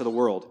bizarre to the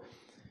world.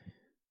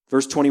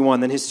 Verse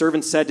 21, then his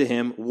servants said to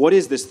him, "What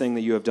is this thing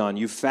that you have done?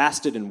 You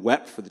fasted and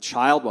wept for the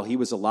child while he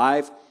was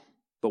alive,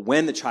 but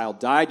when the child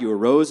died, you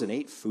arose and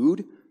ate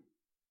food?"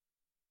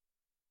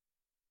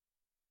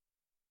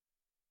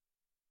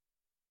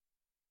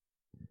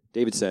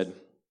 David said,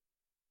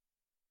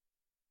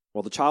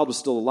 "While the child was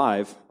still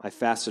alive, I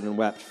fasted and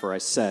wept, for I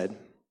said,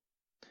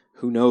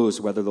 'Who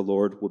knows whether the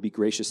Lord will be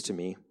gracious to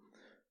me,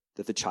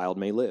 that the child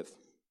may live?'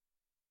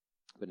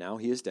 But now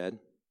he is dead.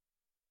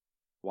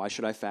 Why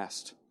should I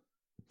fast?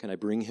 Can I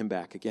bring him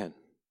back again?"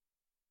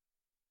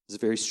 This is a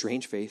very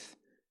strange faith,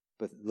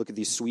 but look at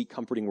these sweet,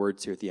 comforting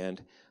words here at the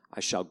end.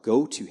 "I shall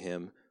go to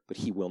him, but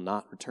he will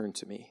not return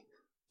to me."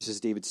 This is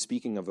David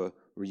speaking of a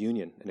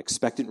reunion, an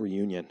expectant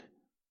reunion.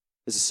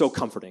 This is so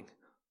comforting.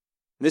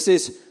 This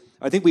is,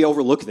 I think we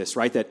overlook this,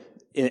 right? That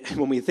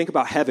when we think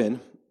about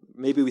heaven,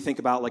 maybe we think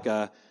about like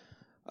a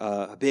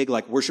big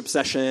like worship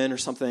session or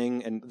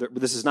something, and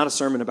this is not a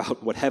sermon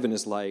about what heaven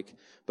is like,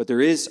 but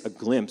there is a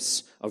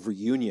glimpse of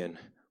reunion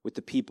with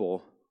the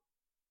people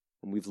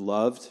whom we've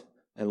loved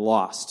and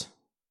lost.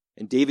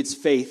 And David's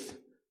faith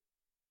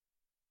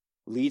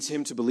leads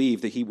him to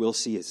believe that he will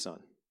see his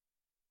son.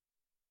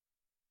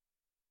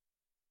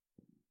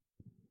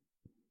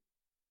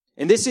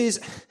 And this is,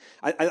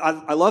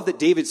 I love that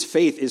David's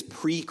faith is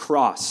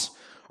pre-cross.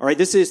 All right,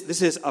 this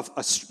is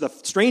a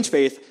strange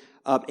faith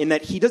in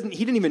that he didn't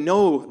even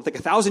know, like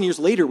 1,000 years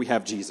later we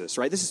have Jesus,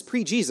 right? This is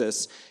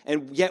pre-Jesus,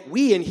 and yet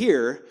we in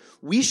here,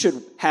 we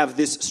should have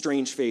this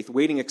strange faith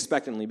waiting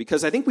expectantly,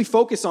 because I think we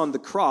focus on the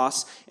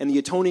cross and the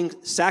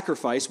atoning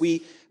sacrifice.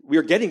 We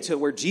are getting to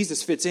where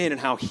Jesus fits in and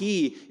how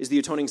he is the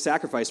atoning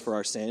sacrifice for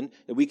our sin,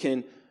 that we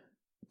can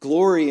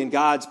glory in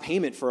God's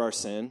payment for our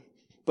sin.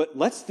 But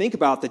let's think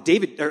about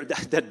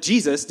that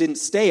Jesus didn't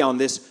stay on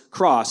this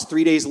cross.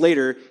 3 days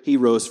later, he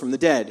rose from the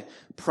dead,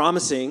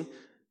 promising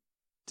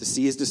to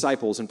see his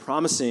disciples and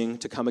promising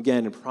to come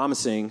again and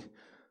promising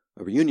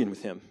a reunion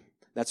with him.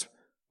 That's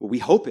what we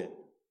hope in.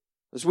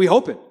 That's what we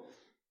hope in.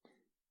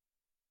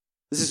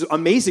 This is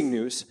amazing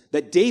news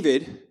that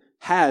David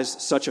has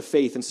such a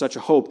faith and such a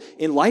hope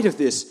in light of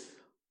this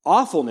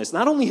awfulness.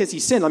 Not only has he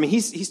sinned,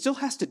 he still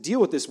has to deal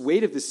with this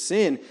weight of this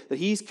sin that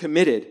he's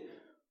committed.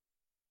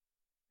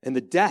 and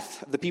the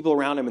death of the people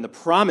around him and the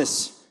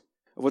promise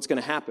of what's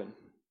going to happen.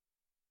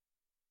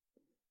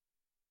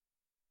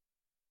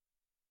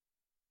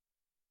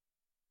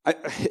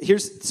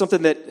 Here's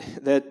something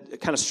that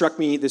kind of struck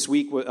me this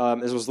week as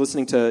I was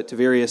listening to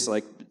various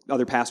like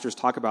other pastors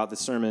talk about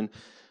this sermon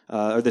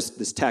or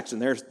this text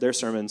and their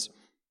sermons.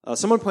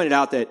 Someone pointed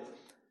out that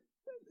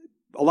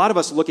a lot of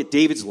us look at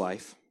David's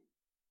life,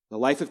 the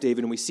life of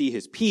David, and we see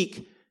his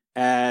peak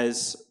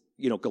as,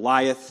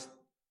 Goliath,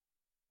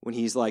 when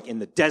he's like in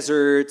the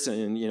deserts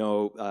and,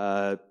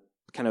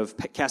 kind of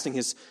casting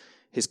his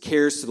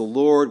cares to the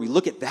Lord. We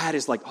look at that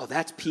as like, oh,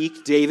 that's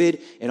peak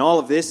David, and all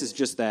of this is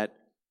just that,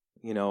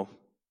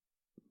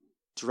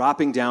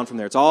 dropping down from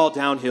there. It's all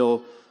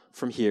downhill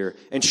from here.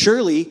 And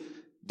surely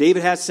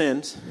David has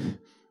sinned,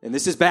 and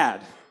this is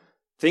bad.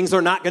 Things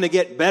are not going to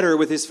get better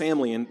with his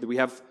family, and we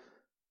have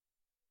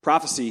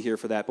prophecy here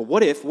for that. But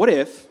what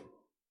if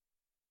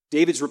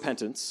David's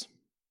repentance,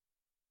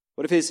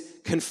 what if his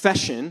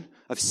confession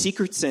of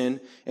secret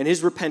sin and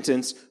his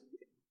repentance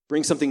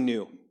brings something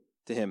new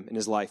to him in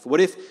his life?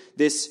 What if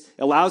this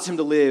allows him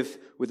to live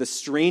with a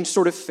strange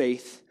sort of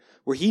faith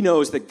where he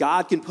knows that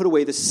God can put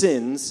away the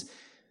sins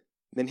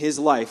in his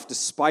life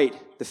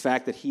despite the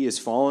fact that he is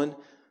fallen,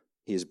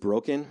 he is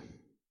broken,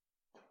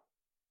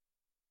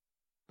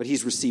 but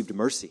he's received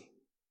mercy?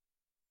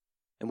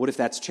 And what if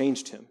that's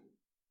changed him?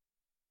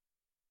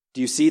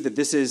 Do you see that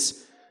this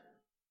is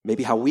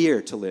maybe how we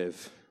are to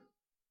live?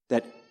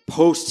 That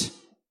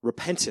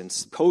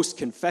post-repentance,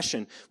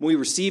 post-confession, when we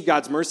receive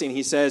God's mercy and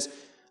he says,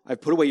 I've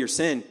put away your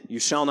sin, you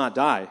shall not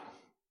die.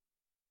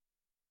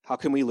 How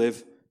can we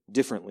live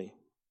differently?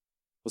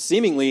 Well,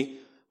 seemingly,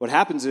 what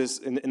happens is,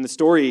 in the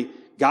story,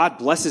 God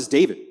blesses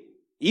David.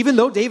 Even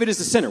though David is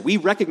a sinner, we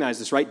recognize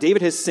this, right?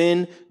 David has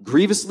sinned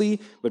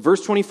grievously, but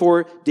verse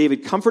 24,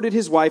 David comforted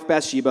his wife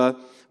Bathsheba,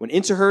 went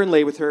into her and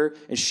lay with her,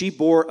 and she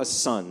bore a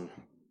son.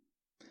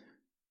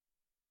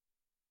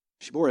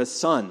 She bore a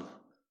son,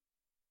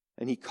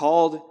 and he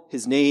called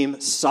his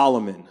name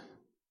Solomon.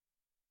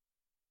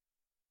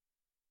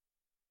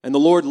 And the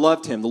Lord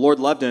loved him. The Lord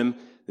loved him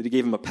that he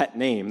gave him a pet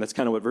name. That's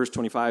kind of what verse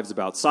 25 is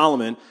about.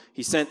 Solomon,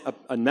 he sent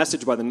a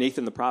message by the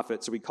Nathan the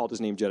prophet, so he called his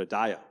name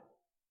Jedediah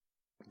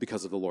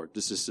because of the Lord.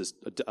 This is just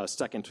a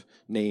second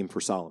name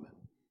for Solomon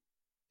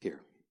here.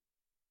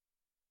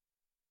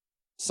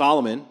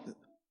 Solomon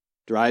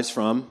derives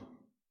from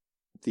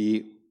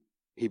the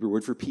Hebrew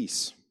word for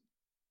peace.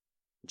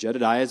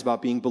 Jedediah is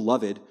about being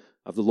beloved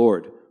of the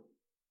Lord.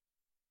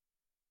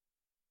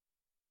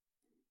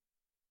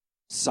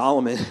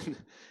 Solomon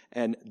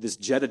and this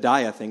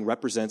Jedediah thing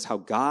represents how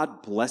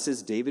God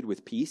blesses David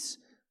with peace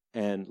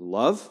and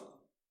love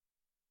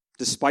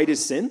despite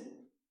his sin,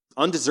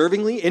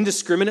 undeservingly,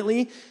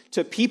 indiscriminately,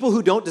 to people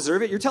who don't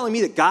deserve it. You're telling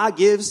me that God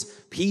gives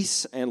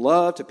peace and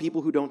love to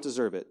people who don't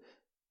deserve it.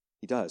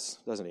 He does,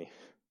 doesn't he?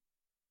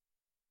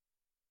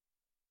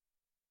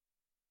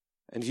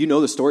 And if you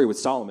know the story with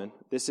Solomon,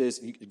 this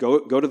is, go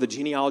to the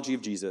genealogy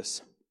of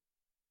Jesus.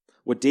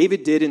 What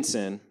David did in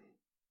sin,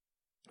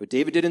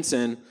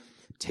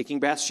 taking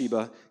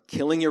Bathsheba,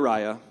 killing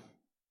Uriah,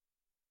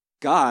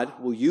 God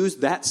will use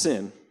that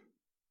sin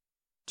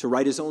to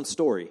write his own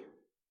story.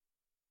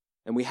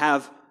 And we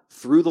have,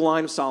 through the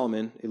line of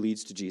Solomon, it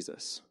leads to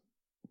Jesus.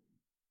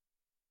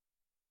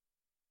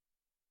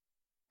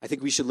 I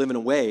think we should live in a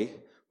way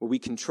where we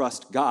can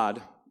trust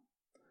God.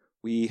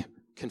 We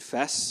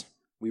confess,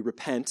 we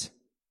repent,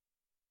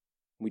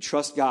 we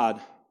trust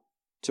God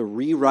to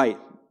rewrite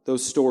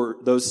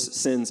those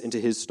sins into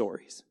his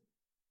stories,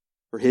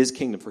 for his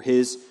kingdom, for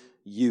his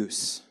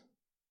use.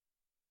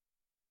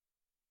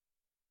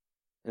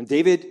 And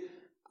David,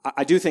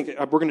 I do think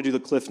we're going to do the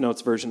Cliff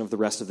Notes version of the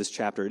rest of this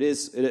chapter.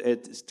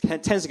 It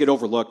tends to get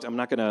overlooked. I'm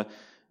not going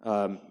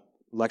to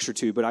lecture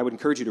to, but I would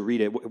encourage you to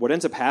read it. What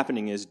ends up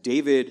happening is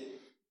David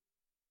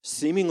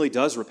seemingly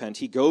does repent.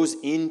 He goes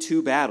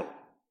into battle.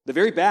 The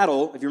very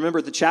battle, if you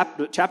remember the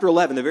chapter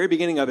 11, the very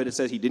beginning of it, it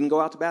says he didn't go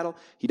out to battle.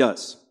 He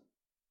does.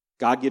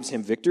 God gives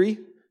him victory.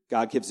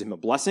 God gives him a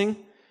blessing.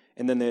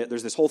 And then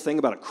there's this whole thing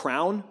about a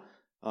crown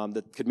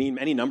that could mean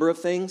any number of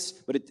things,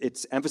 but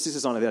its emphasis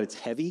is on that it's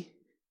heavy.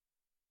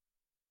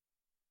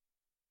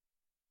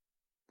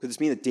 Could this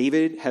mean that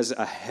David has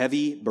a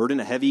heavy burden,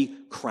 a heavy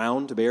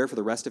crown to bear for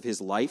the rest of his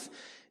life?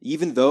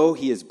 Even though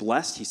he is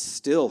blessed, he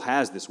still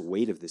has this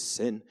weight of this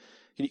sin.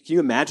 Can you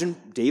imagine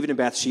David and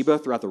Bathsheba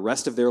throughout the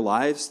rest of their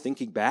lives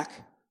thinking back,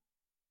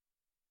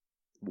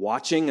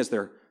 watching as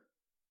their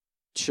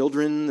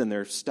children and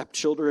their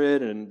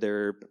stepchildren and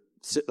their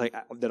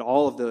that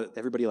all of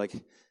everybody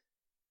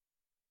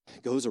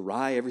goes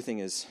awry, everything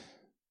is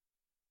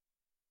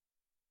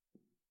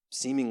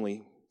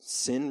seemingly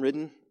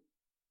sin-ridden?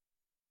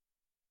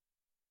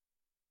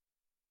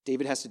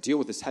 David has to deal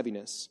with this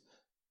heaviness.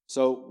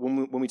 So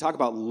when we talk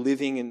about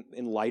living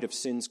in light of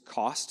sin's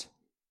cost,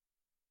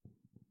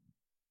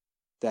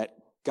 that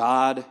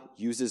God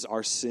uses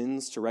our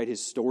sins to write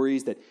his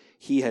stories, that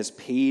he has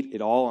paid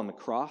it all on the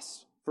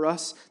cross for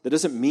us, that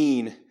doesn't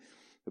mean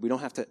that we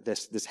don't have to,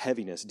 this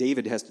heaviness.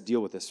 David has to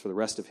deal with this for the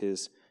rest of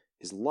his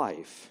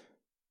life.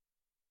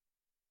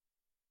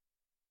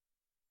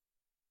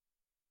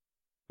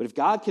 But if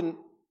God can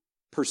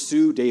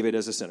pursue David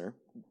as a sinner,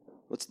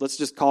 let's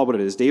just call it what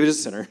it is. David is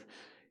a sinner.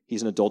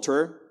 He's an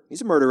adulterer.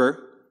 He's a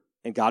murderer.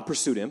 And God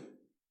pursued him.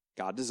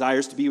 God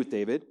desires to be with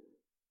David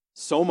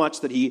so much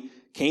that he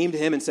came to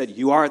him and said,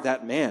 "You are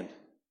that man."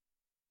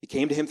 He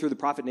came to him through the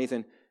prophet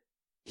Nathan.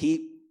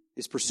 He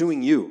is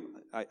pursuing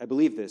you. I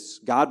believe this.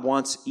 God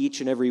wants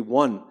each and every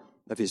one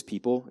of his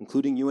people,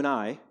 including you and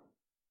I,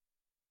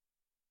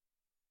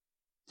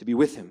 to be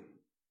with him.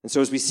 And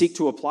so as we seek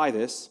to apply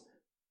this,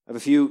 I have a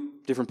few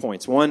different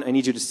points. One,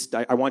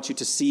 I want you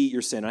to see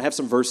your sin. I have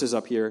some verses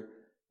up here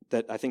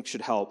that I think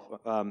should help.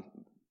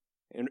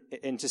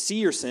 And to see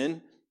your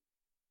sin,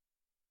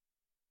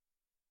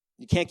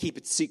 you can't keep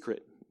it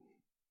secret.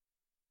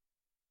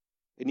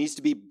 It needs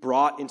to be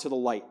brought into the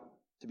light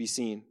to be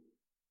seen.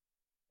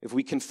 If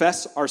we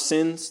confess our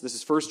sins, this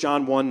is 1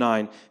 John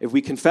 1:9. If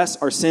we confess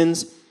our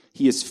sins,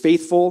 he is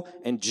faithful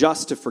and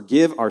just to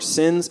forgive our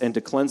sins and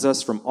to cleanse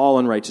us from all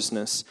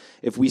unrighteousness.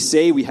 If we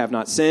say we have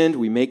not sinned,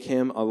 we make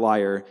him a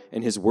liar,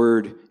 and his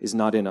word is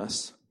not in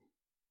us.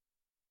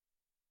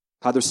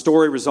 How the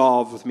story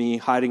resolved with me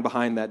hiding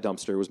behind that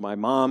dumpster was my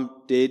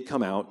mom did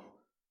come out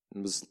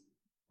and was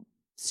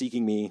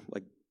seeking me,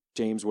 like,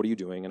 "James, what are you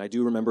doing?" And I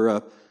do remember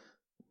a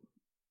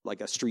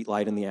street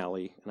light in the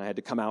alley, and I had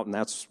to come out, and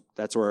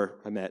that's where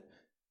I met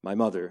my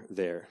mother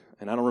there.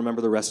 And I don't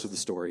remember the rest of the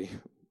story.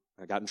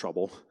 I got in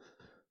trouble.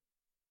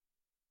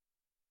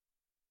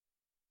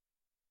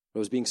 I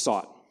was being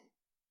sought.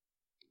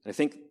 And I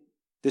think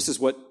this is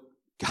what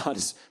God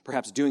is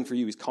perhaps doing for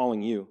you. He's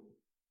calling you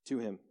to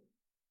him.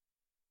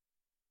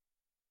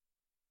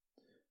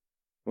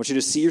 I want you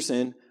to see your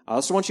sin. I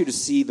also want you to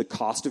see the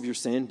cost of your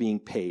sin being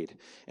paid.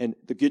 And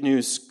the good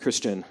news,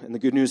 Christian, and the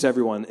good news,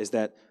 everyone, is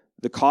that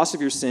the cost of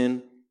your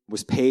sin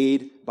was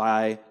paid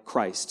by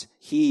Christ.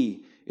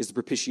 He is the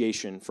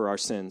propitiation for our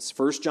sins.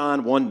 1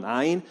 John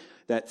 1:9,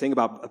 that thing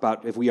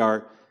about if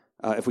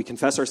we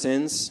confess our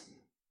sins,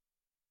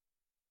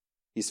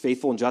 he's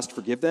faithful and just to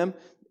forgive them.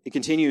 It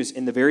continues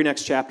in the very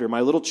next chapter.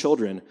 My little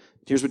children,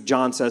 here's what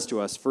John says to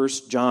us.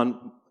 1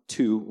 John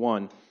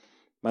 2:1.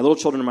 My little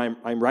children,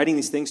 I'm writing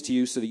these things to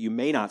you so that you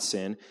may not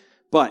sin.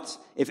 But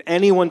if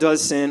anyone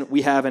does sin,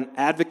 we have an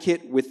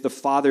advocate with the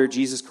Father,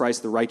 Jesus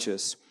Christ the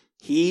righteous.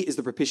 He is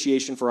the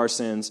propitiation for our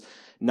sins,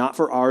 not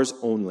for ours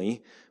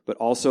only, but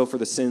also for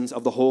the sins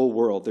of the whole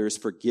world. There is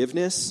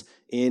forgiveness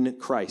in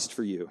Christ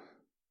for you.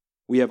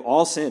 We have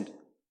all sinned.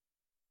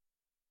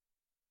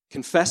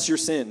 Confess your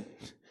sin.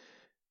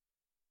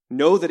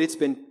 Know that it's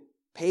been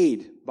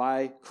paid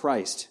by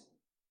Christ.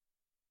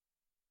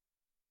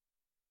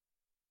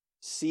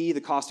 See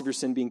the cost of your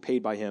sin being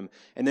paid by him.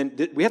 And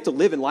then we have to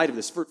live in light of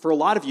this. For a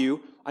lot of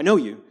you, I know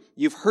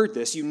you've heard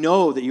this. You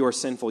know that you are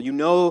sinful. You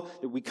know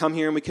that we come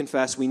here and we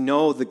confess. We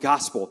know the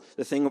gospel,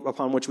 the thing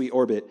upon which we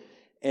orbit.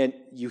 And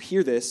you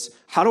hear this.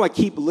 How do I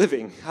keep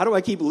living? How do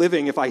I keep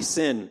living if I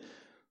sin?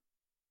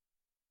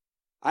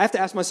 I have to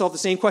ask myself the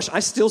same question. I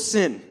still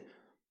sin,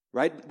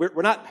 right?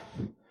 We're not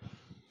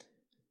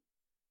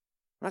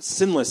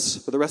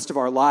sinless for the rest of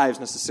our lives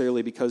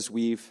necessarily because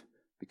we've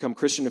become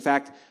Christian. In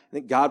fact, I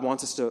think God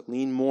wants us to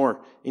lean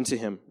more into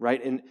him,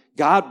 right? And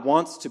God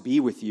wants to be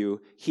with you.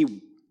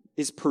 He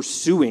is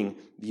pursuing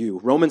you.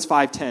 Romans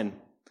 5:10,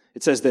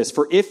 it says this,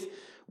 "For if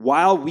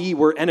while we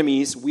were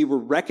enemies, we were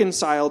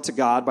reconciled to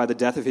God by the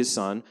death of his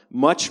Son,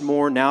 much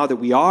more now that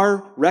we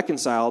are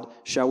reconciled,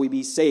 shall we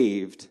be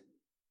saved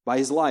by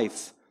his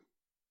life."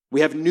 We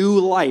have new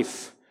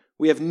life.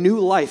 We have new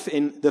life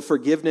in the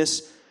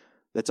forgiveness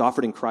that's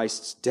offered in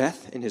Christ's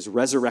death and his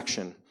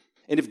resurrection.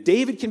 And if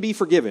David can be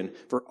forgiven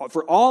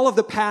for all of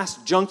the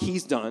past junk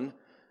he's done,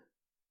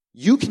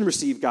 you can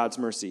receive God's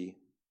mercy.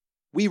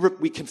 We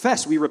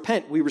confess, we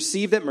repent, we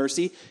receive that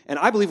mercy, and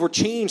I believe we're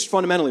changed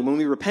fundamentally. When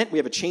we repent, we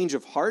have a change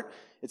of heart.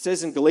 It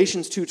says in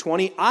Galatians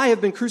 2:20, "I have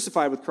been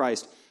crucified with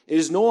Christ. It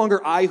is no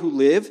longer I who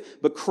live,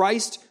 but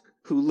Christ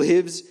who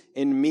lives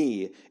in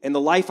me. And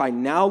the life I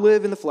now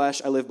live in the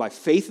flesh, I live by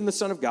faith in the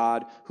Son of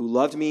God, who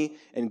loved me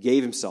and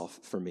gave himself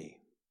for me."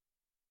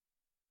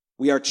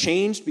 We are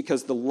changed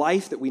because the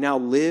life that we now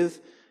live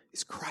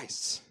is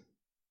Christ's.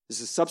 This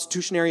is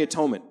substitutionary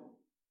atonement.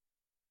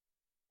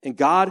 And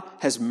God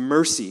has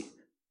mercy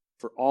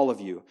for all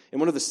of you. In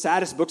one of the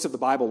saddest books of the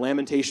Bible,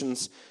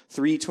 Lamentations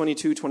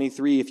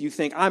 3:22-23, if you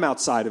think, "I'm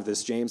outside of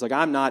this, James, like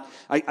I'm not,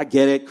 I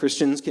get it,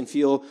 Christians can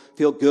feel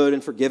good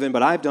and forgiven,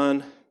 but I've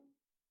done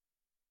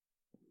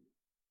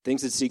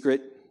things that's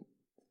secret,"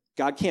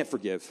 God can't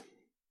forgive.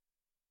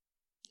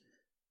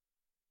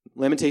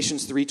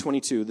 Lamentations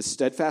 3:22, "The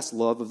steadfast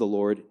love of the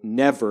Lord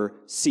never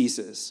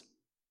ceases.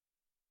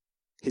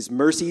 His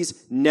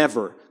mercies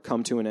never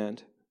come to an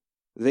end.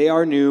 They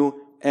are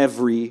new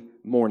every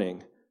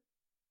morning.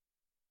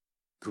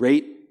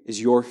 Great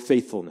is your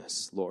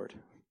faithfulness, Lord."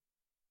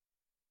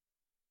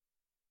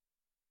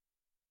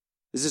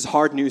 This is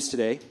hard news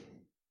today.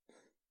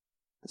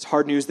 It's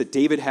hard news that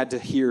David had to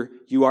hear.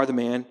 You are the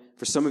man.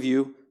 For some of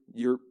you,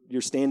 you're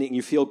standing,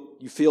 you feel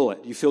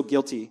it. You feel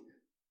guilty.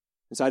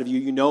 Inside of you,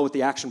 you know what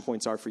the action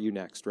points are for you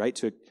next, right?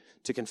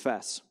 To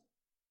confess.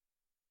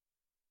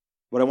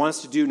 What I want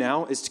us to do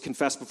now is to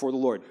confess before the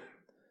Lord.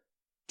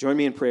 Join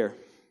me in prayer.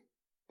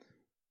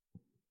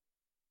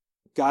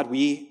 God,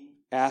 we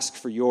ask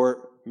for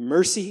your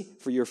mercy,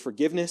 for your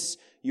forgiveness.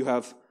 You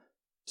have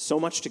so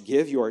much to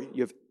give. You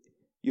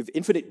have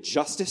infinite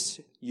justice.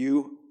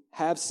 You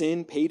have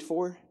sin paid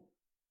for,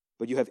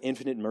 but you have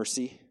infinite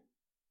mercy.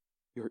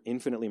 You're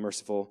infinitely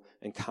merciful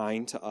and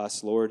kind to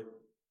us, Lord.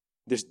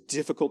 This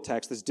difficult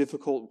text, this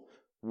difficult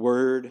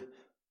word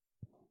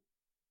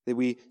that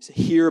we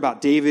hear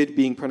about David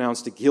being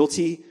pronounced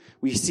guilty.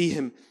 We see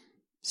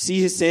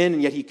his sin,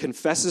 and yet he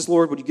confesses,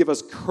 Lord. Would you give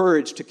us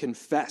courage to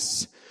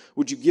confess?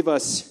 Would you give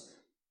us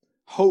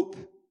hope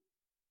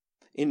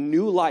in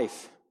new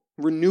life,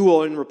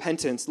 renewal and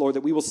repentance, Lord,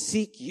 that we will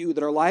seek you,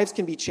 that our lives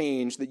can be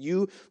changed, that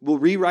you will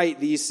rewrite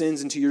these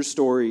sins into your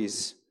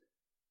stories.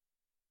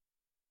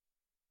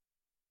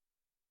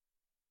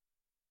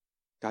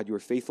 God, you are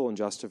faithful and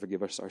just to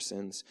forgive us our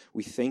sins.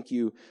 We thank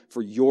you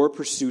for your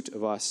pursuit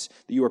of us,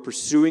 that you are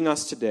pursuing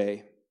us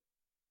today.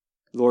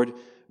 Lord,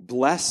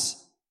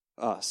 bless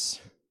us.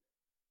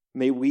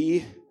 May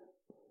we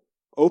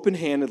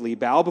open-handedly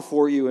bow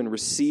before you and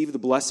receive the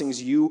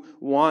blessings you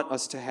want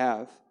us to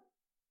have.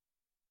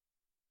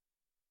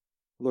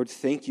 Lord,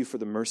 thank you for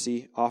the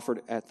mercy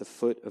offered at the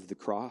foot of the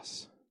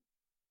cross.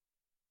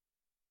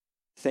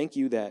 Thank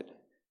you that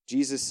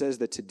Jesus says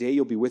that today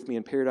you'll be with me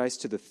in paradise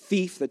to the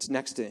thief that's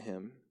next to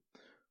him.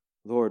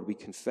 Lord, we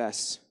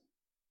confess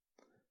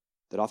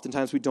that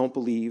oftentimes we don't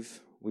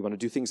believe. We want to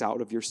do things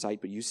out of your sight,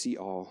 but you see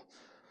all.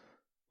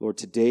 Lord,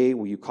 today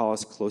will you call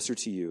us closer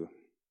to you?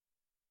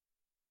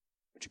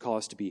 Would you call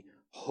us to be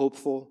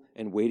hopeful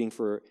and waiting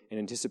for an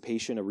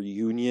anticipation, a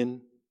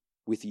reunion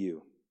with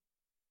you,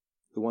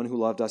 the one who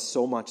loved us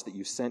so much that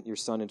you sent your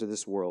Son into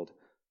this world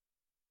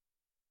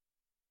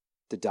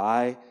to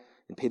die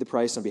and pay the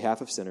price on behalf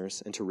of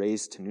sinners, and to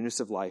raise to newness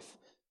of life,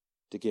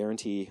 to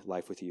guarantee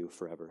life with you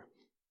forever.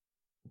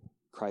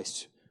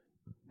 Christ,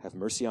 have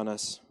mercy on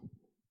us.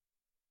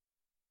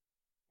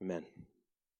 Amen.